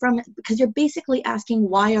where are you from, because you're basically asking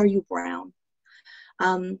why are you brown.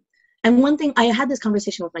 And one thing, I had this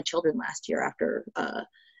conversation with my children last year after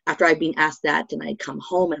I'd been asked that, and I'd come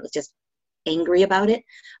home and I was just angry about it.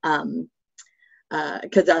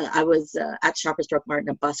 Because I was at Shoppers Drug Mart, and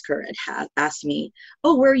a busker had asked me,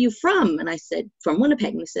 "Oh, where are you from?" And I said, "From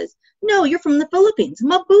Winnipeg." And he says, "No, you're from the Philippines,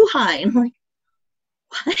 Mabuhay." And I'm like,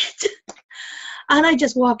 what? And I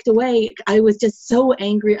just walked away. I was just so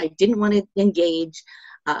angry. I didn't want to engage.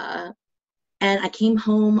 And I came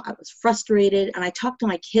home. I was frustrated. And I talked to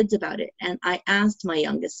my kids about it. And I asked my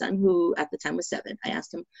youngest son, who at the time was 7, I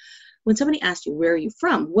asked him, when somebody asked you, where are you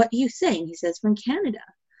from? What do you say? And he says, from Canada.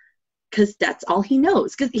 Because that's all he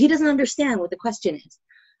knows. Because he doesn't understand what the question is.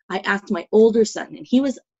 I asked my older son, and he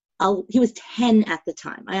was 10 at the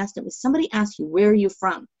time. I asked him, if somebody asks you, where are you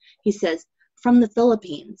from? He says, from the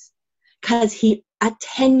Philippines. Because at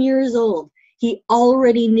 10 years old, he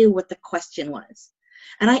already knew what the question was.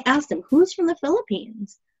 And I asked him, who's from the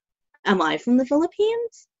Philippines? Am I from the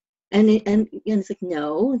Philippines? And it's like,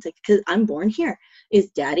 no. It's like, because I'm born here.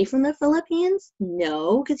 Is Daddy from the Philippines?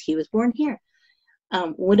 No, because he was born here.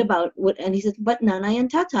 What about what? And he said, but Nanay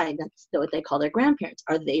and Tatay, that's what they call their grandparents.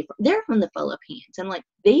 They're from the Philippines. I'm like,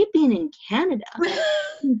 they've been in Canada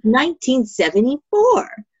since 1974.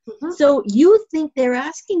 Mm-hmm. So you think they're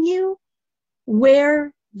asking you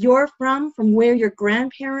where you're from where your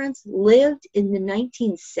grandparents lived in the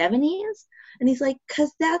 1970s? And he's like,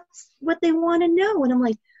 because that's what they want to know. And I'm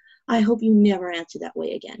like, I hope you never answer that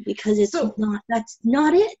way again, because that's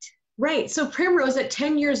not it. Right. So Primrose, at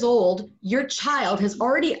 10 years old, your child has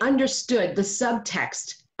already understood the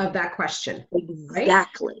subtext of that question.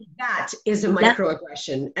 Exactly. Right? That is a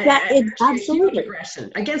microaggression. That is absolutely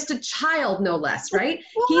aggression against a child, no less, right?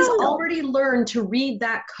 He's already learned to read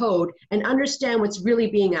that code and understand what's really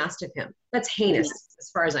being asked of him. That's heinous, as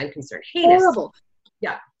far as I'm concerned. Heinous. Horrible.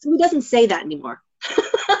 Yeah. So he doesn't say that anymore.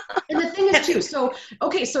 And the thing is too,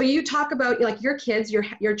 so you talk about like your kids,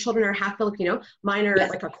 your children are half Filipino, mine are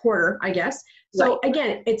like a quarter, I guess. So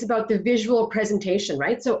again, it's about the visual presentation,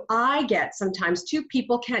 right? So I get sometimes two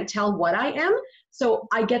people can't tell what I am. So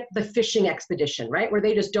I get the fishing expedition, right? Where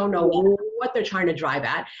they just don't know what they're trying to drive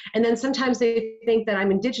at. And then sometimes they think that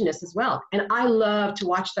I'm Indigenous as well. And I love to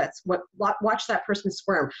watch that person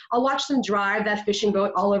squirm. I'll watch them drive that fishing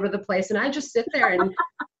boat all over the place. And I just sit there and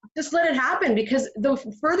just let it happen, because the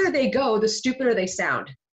further they go, the stupider they sound.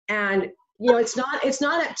 And, it's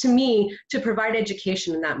not up to me to provide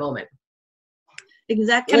education in that moment.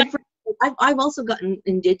 Exactly. I've also gotten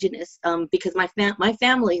Indigenous because my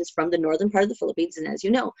family is from the northern part of the Philippines, and as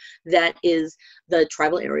you know, that is the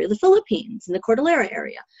tribal area of the Philippines in the Cordillera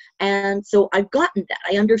area. And so I've gotten that.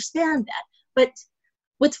 I understand that. But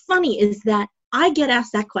what's funny is that I get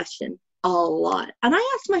asked that question a lot. And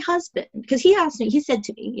I asked my husband, because he said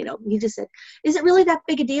to me, he just said, is it really that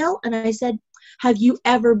big a deal? And I said, have you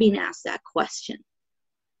ever been asked that question?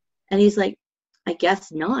 And he's like, I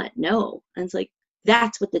guess not, no. And it's like,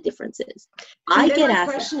 that's what the difference is. I get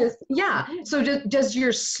asked. Question is, so does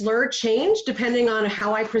your slur change depending on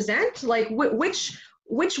how I present? Like which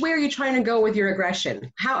way are you trying to go with your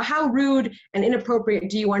aggression? How rude and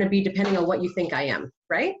inappropriate do you want to be depending on what you think I am,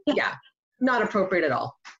 right? Yeah, not appropriate at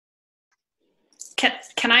all.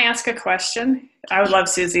 Can I ask a question? I would love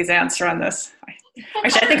Susie's answer on this.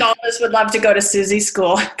 Actually, I think all of us would love to go to Susie's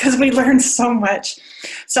school because we learned so much.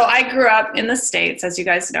 So I grew up in the States, as you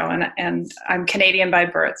guys know, and I'm Canadian by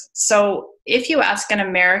birth. So if you ask an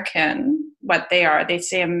American what they are, they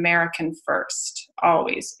say American first,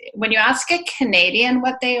 always. When you ask a Canadian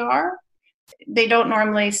what they are, they don't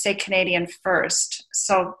normally say Canadian first.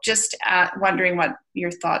 So just wondering what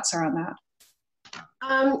your thoughts are on that.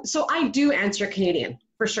 So I do answer Canadian,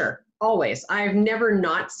 for sure, always. I've never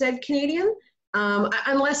not said Canadian.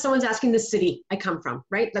 Unless someone's asking the city I come from,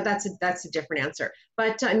 right? That's a different answer.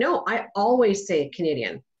 But no, I always say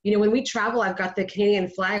Canadian. You know, when we travel, I've got the Canadian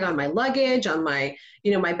flag on my luggage, on my,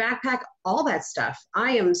 you know, my backpack, all that stuff.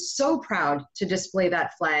 I am so proud to display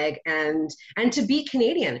that flag and to be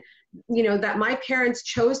Canadian. You know, that my parents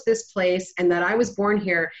chose this place and that I was born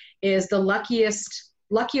here is the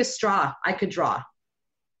luckiest straw I could draw.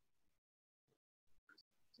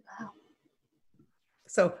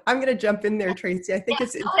 So I'm going to jump in there, Tracy. I think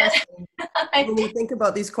it's interesting when we think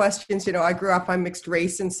about these questions. You know, I grew up, I'm mixed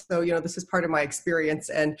race, and so, you know, this is part of my experience.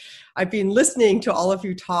 And I've been listening to all of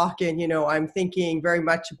you talk, and, you know, I'm thinking very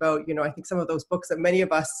much about, you know, I think some of those books that many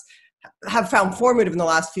of us have found formative in the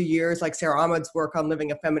last few years, like Sarah Ahmed's work on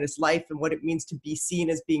living a feminist life and what it means to be seen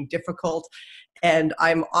as being difficult. And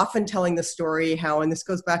I'm often telling the story how, and this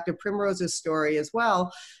goes back to Primrose's story as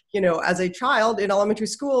well, you know, as a child in elementary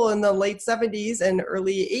school in the late 70s and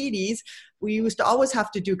early 80s, we used to always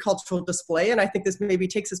have to do cultural display. And I think this maybe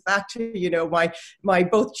takes us back to, you know, my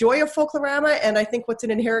both joy of Folklorama and I think what's an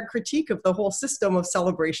inherent critique of the whole system of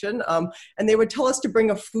celebration. And they would tell us to bring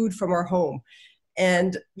a food from our home.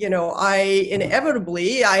 And, you know,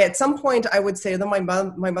 at some point I would say to them, my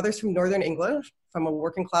mother's from Northern England, from a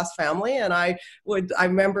working class family. And I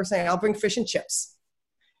remember saying, I'll bring fish and chips.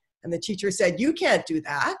 And the teacher said, you can't do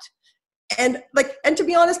that. And to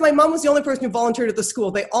be honest, my mom was the only person who volunteered at the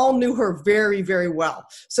school. They all knew her very, very well.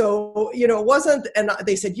 So, you know, it wasn't, and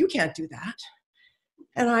they said, you can't do that.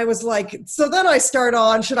 And I was like, so then I start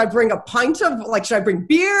on, should I bring a pint of, should I bring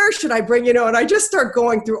beer? Should I bring, you know, and I just start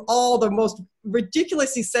going through all the most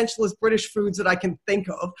ridiculous essentialist British foods that I can think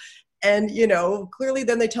of. And, you know, clearly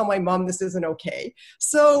then they tell my mom this isn't okay.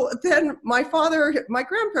 So then my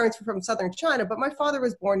grandparents were from southern China, but my father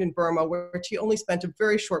was born in Burma, where he only spent a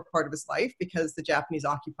very short part of his life because the Japanese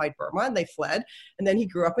occupied Burma and they fled. And then he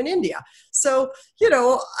grew up in India. So, you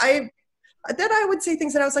know, then I would say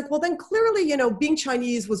things and I was like, well, then clearly, you know, being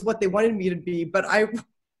Chinese was what they wanted me to be, but I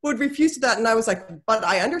would refuse to that. And I was like, but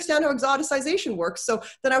I understand how exoticization works. So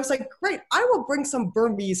then I was like, great, I will bring some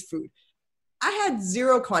Burmese food. I had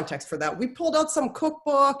zero context for that. We pulled out some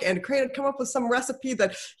cookbook and come up with some recipe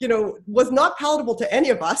that, you know, was not palatable to any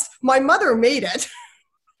of us. My mother made it.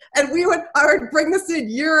 And I would bring this in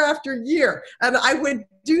year after year. And I would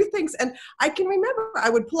do things. And I can remember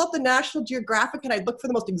I would pull up the National Geographic and I'd look for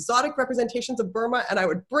the most exotic representations of Burma and I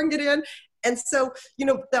would bring it in. And so, you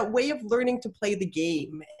know, that way of learning to play the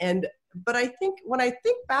game. But I think when I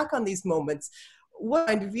think back on these moments, what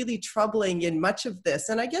I find really troubling in much of this,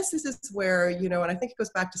 and I guess this is where, you know, and I think it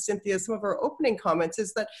goes back to Cynthia, some of her opening comments,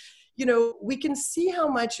 is that, you know, we can see how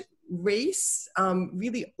much race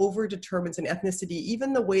really over-determines an ethnicity,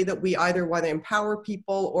 even the way that we either want to empower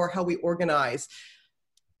people or how we organize.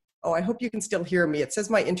 Oh, I hope you can still hear me. It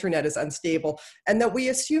says my internet is unstable. And that we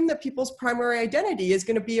assume that people's primary identity is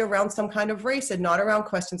going to be around some kind of race and not around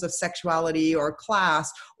questions of sexuality or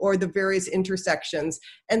class or the various intersections.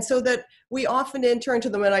 And so that we often then turn to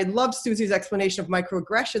them, and I love Susie's explanation of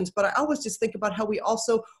microaggressions, but I always just think about how we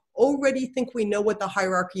also already think we know what the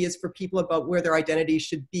hierarchy is for people about where their identity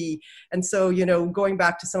should be. And so, you know, going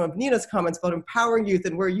back to some of Nina's comments about empowering youth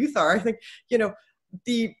and where youth are, I think, you know,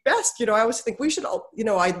 the best, you know, I always think we should, you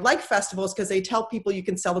know, I like festivals because they tell people you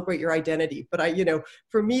can celebrate your identity. But you know,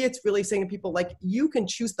 for me, it's really saying to people, like, you can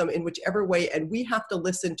choose them in whichever way, and we have to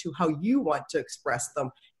listen to how you want to express them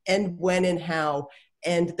and when and how,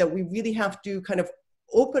 and that we really have to kind of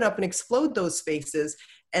open up and explode those spaces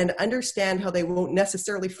and understand how they won't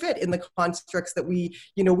necessarily fit in the constructs that we,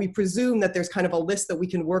 you know, we presume that there's kind of a list that we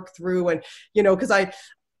can work through. And, you know, because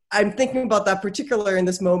I'm thinking about that particular in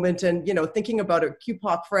this moment, and, you know, thinking about it,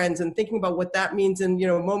 QPOC friends, and thinking about what that means in, you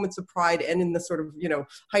know, moments of pride and in the sort of, you know,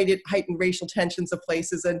 heightened racial tensions of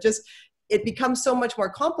places. And just, it becomes so much more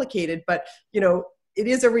complicated. But, you know, it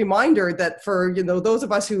is a reminder that for, you know, those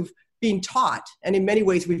of us who've been taught, and in many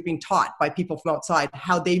ways we've been taught by people from outside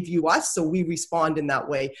how they view us, so we respond in that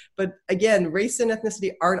way. But again, race and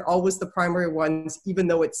ethnicity aren't always the primary ones, even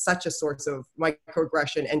though it's such a source of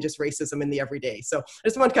microaggression and just racism in the everyday. So I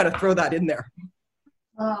just want to kind of throw that in there.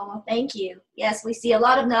 Oh, well, thank you. Yes, we see a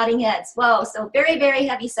lot of nodding heads. Whoa, so very, very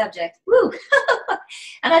heavy subject. Woo!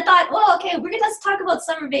 And I thought, well, okay, let's talk about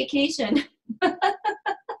summer vacation. But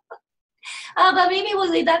maybe we'll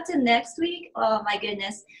leave that to next week. Oh, my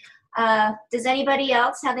goodness. Does anybody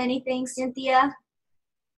else have anything, Cynthia?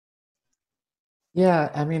 Yeah,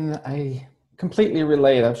 I mean, I completely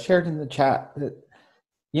relate. I've shared in the chat that,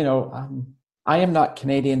 you know, I am not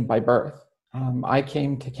Canadian by birth. I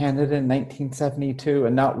came to Canada in 1972,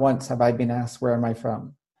 and not once have I been asked, where am I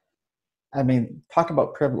from? I mean, talk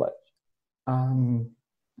about privilege.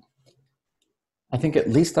 I think at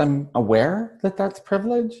least I'm aware that that's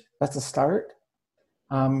privilege. That's a start.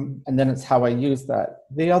 And then it's how I use that.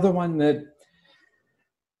 The other one that,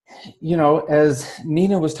 as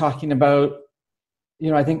Nina was talking about,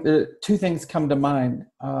 I think the two things come to mind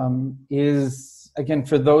is, again,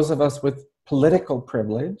 for those of us with political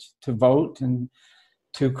privilege to vote and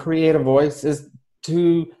to create a voice, is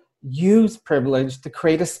to use privilege to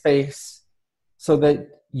create a space so that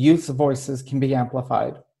youth voices can be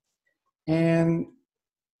amplified. And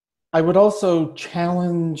I would also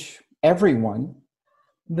challenge everyone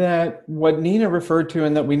that what Nina referred to,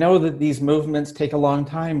 and that we know that these movements take a long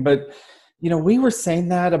time, but we were saying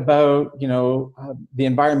that about the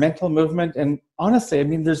environmental movement, and honestly, I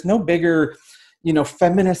mean, there's no bigger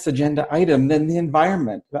feminist agenda item than the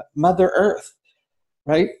environment, Mother Earth,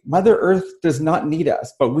 right? Mother Earth does not need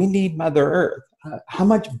us, but we need Mother Earth. How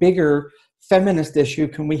much bigger feminist issue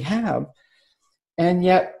can we have? And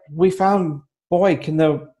yet we found, boy, can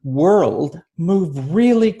the world move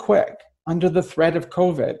really quick under the threat of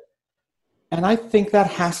COVID. And I think that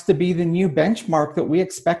has to be the new benchmark that we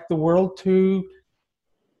expect the world to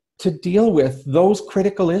deal with, those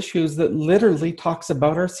critical issues that literally talks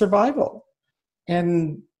about our survival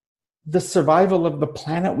and the survival of the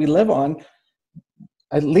planet we live on.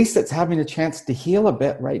 At least it's having a chance to heal a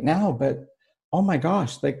bit right now, but oh my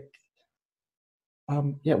gosh,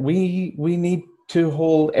 we need to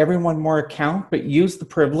hold everyone more account, but use the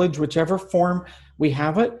privilege, whichever form we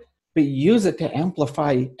have it, but use it to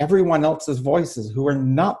amplify everyone else's voices who are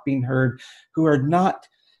not being heard, who are not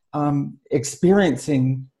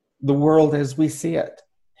experiencing the world as we see it.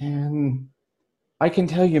 And I can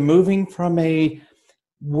tell you, moving from a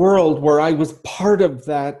world where I was part of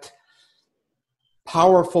that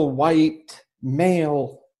powerful white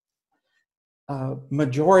male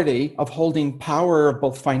majority of holding power,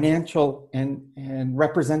 both financial and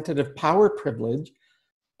representative power privilege,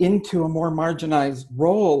 into a more marginalized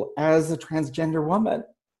role as a transgender woman.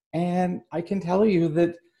 And I can tell you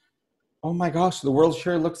that, oh my gosh, the world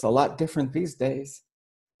sure looks a lot different these days.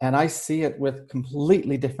 And I see it with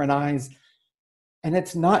completely different eyes. And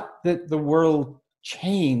it's not that the world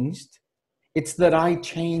changed, it's that I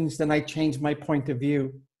changed, and I changed my point of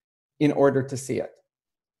view in order to see it.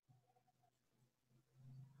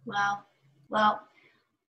 Wow. Well,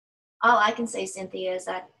 all I can say, Cynthia, is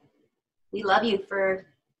that we love you for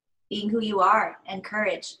being who you are, and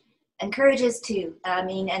courage. And courage is too. I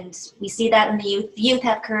mean, and we see that in the youth. The youth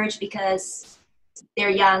have courage because they're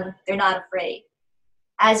young, they're not afraid.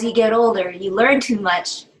 As you get older, you learn too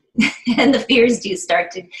much and the fears do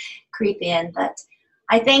start to creep in. But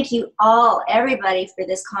I thank you all, everybody, for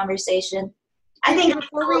this conversation. I think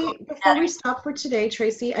before we stop for today,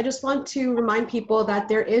 Tracy, I just want to remind people that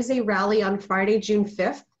there is a rally on Friday, June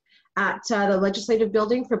 5th at the Legislative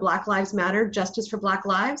Building for Black Lives Matter, Justice for Black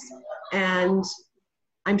Lives. And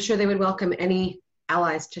I'm sure they would welcome any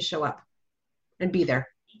allies to show up and be there.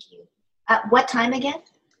 Thank you. What time again?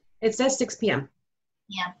 It says 6 p.m.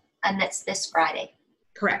 Yeah, and that's this Friday.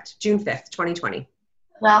 Correct, June 5th, 2020.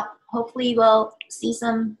 Well, hopefully we'll see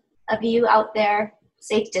some of you out there,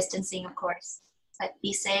 safe distancing, of course. But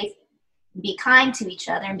be safe, be kind to each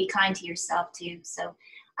other, and be kind to yourself too. So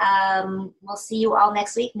we'll see you all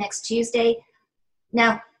next week, next Tuesday.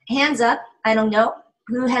 Now, hands up, I don't know,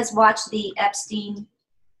 who has watched the Epstein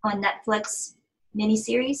on Netflix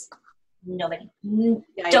miniseries? Nobody.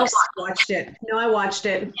 Yeah, Don't watch it. No, I watched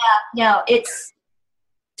it. Yeah, no, it's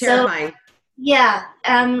terrifying. So, yeah,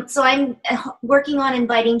 so I'm working on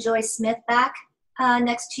inviting Joy Smith back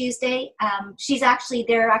next Tuesday.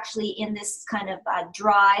 They're actually in this kind of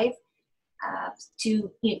drive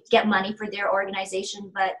to get money for their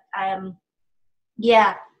organization. But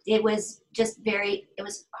yeah, it was just it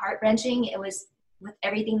was heart-wrenching. It was with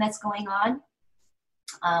everything that's going on,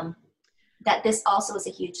 that this also is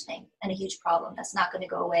a huge thing and a huge problem that's not going to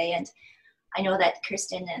go away. And I know that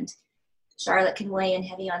Kristen and Charlotte can weigh in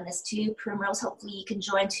heavy on this too. Primrose, hopefully you can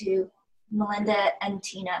join too. Melinda and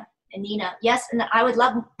Tina and Nina. Yes, and I would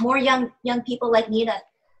love more young people like Nina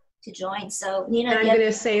to join. So Nina, and I'm going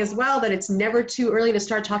to say as well that it's never too early to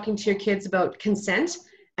start talking to your kids about consent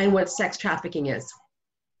and what sex trafficking is.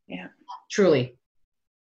 Yeah. Truly.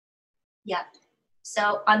 Yeah.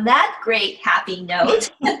 So on that great happy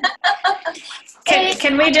note,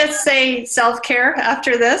 can we just say self-care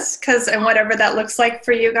after this? And whatever that looks like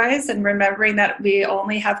for you guys, and remembering that we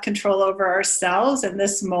only have control over ourselves in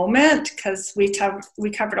this moment, because we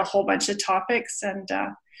covered a whole bunch of topics, and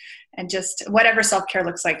just whatever self-care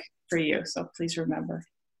looks like for you. So please remember.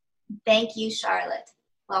 Thank you, Charlotte.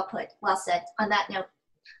 Well put, well said. On that note,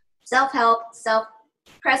 self-help,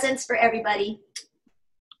 self-presence for everybody.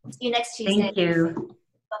 See you next Tuesday. Thank you.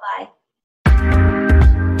 Bye-bye.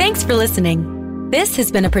 Thanks for listening. This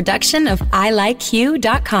has been a production of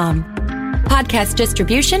ilikeyou.com. Podcast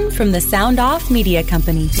distribution from the Sound Off Media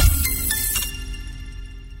Company.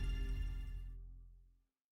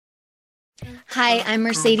 Hi, I'm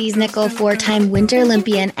Mercedes Nichol, four-time Winter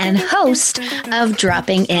Olympian and host of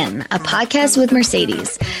Dropping In, a podcast with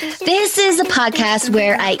Mercedes. This is a podcast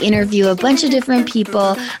where I interview a bunch of different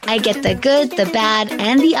people. I get the good, the bad,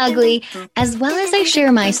 and the ugly, as well as I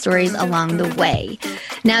share my stories along the way.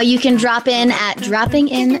 Now you can drop in at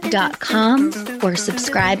droppingin.com or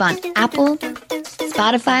subscribe on Apple,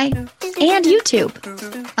 Spotify, and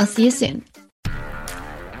YouTube. I'll see you soon.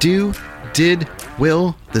 Did,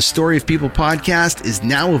 Will, the Story of People podcast is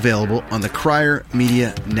now available on the Crier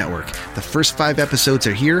Media Network. The first 5 episodes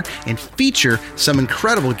are here and feature some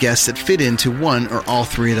incredible guests that fit into one or all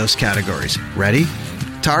 3 of those categories. Ready?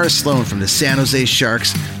 Tara Sloan from the San Jose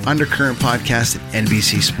Sharks Undercurrent podcast at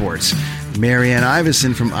NBC Sports. Marianne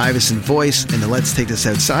Iveson from Iveson Voice and the Let's Take This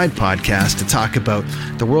Outside podcast to talk about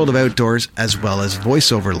the world of outdoors as well as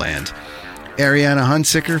voiceover land. Ariana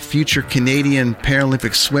Hunsicker, future Canadian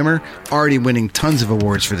Paralympic swimmer, already winning tons of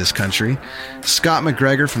awards for this country. Scott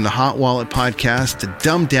McGregor from the Hot Wallet podcast to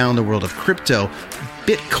dumb down the world of crypto,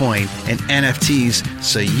 Bitcoin, and NFTs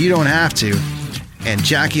so you don't have to. And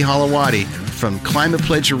Jackie Holowati from Climate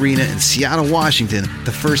Pledge Arena in Seattle, Washington,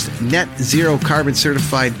 the first net zero carbon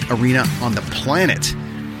certified arena on the planet.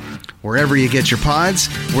 Wherever you get your pods,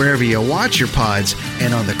 wherever you watch your pods,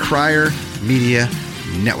 and on the Crier Media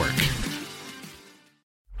Network.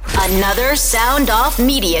 Another Sound Off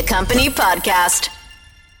Media Company podcast.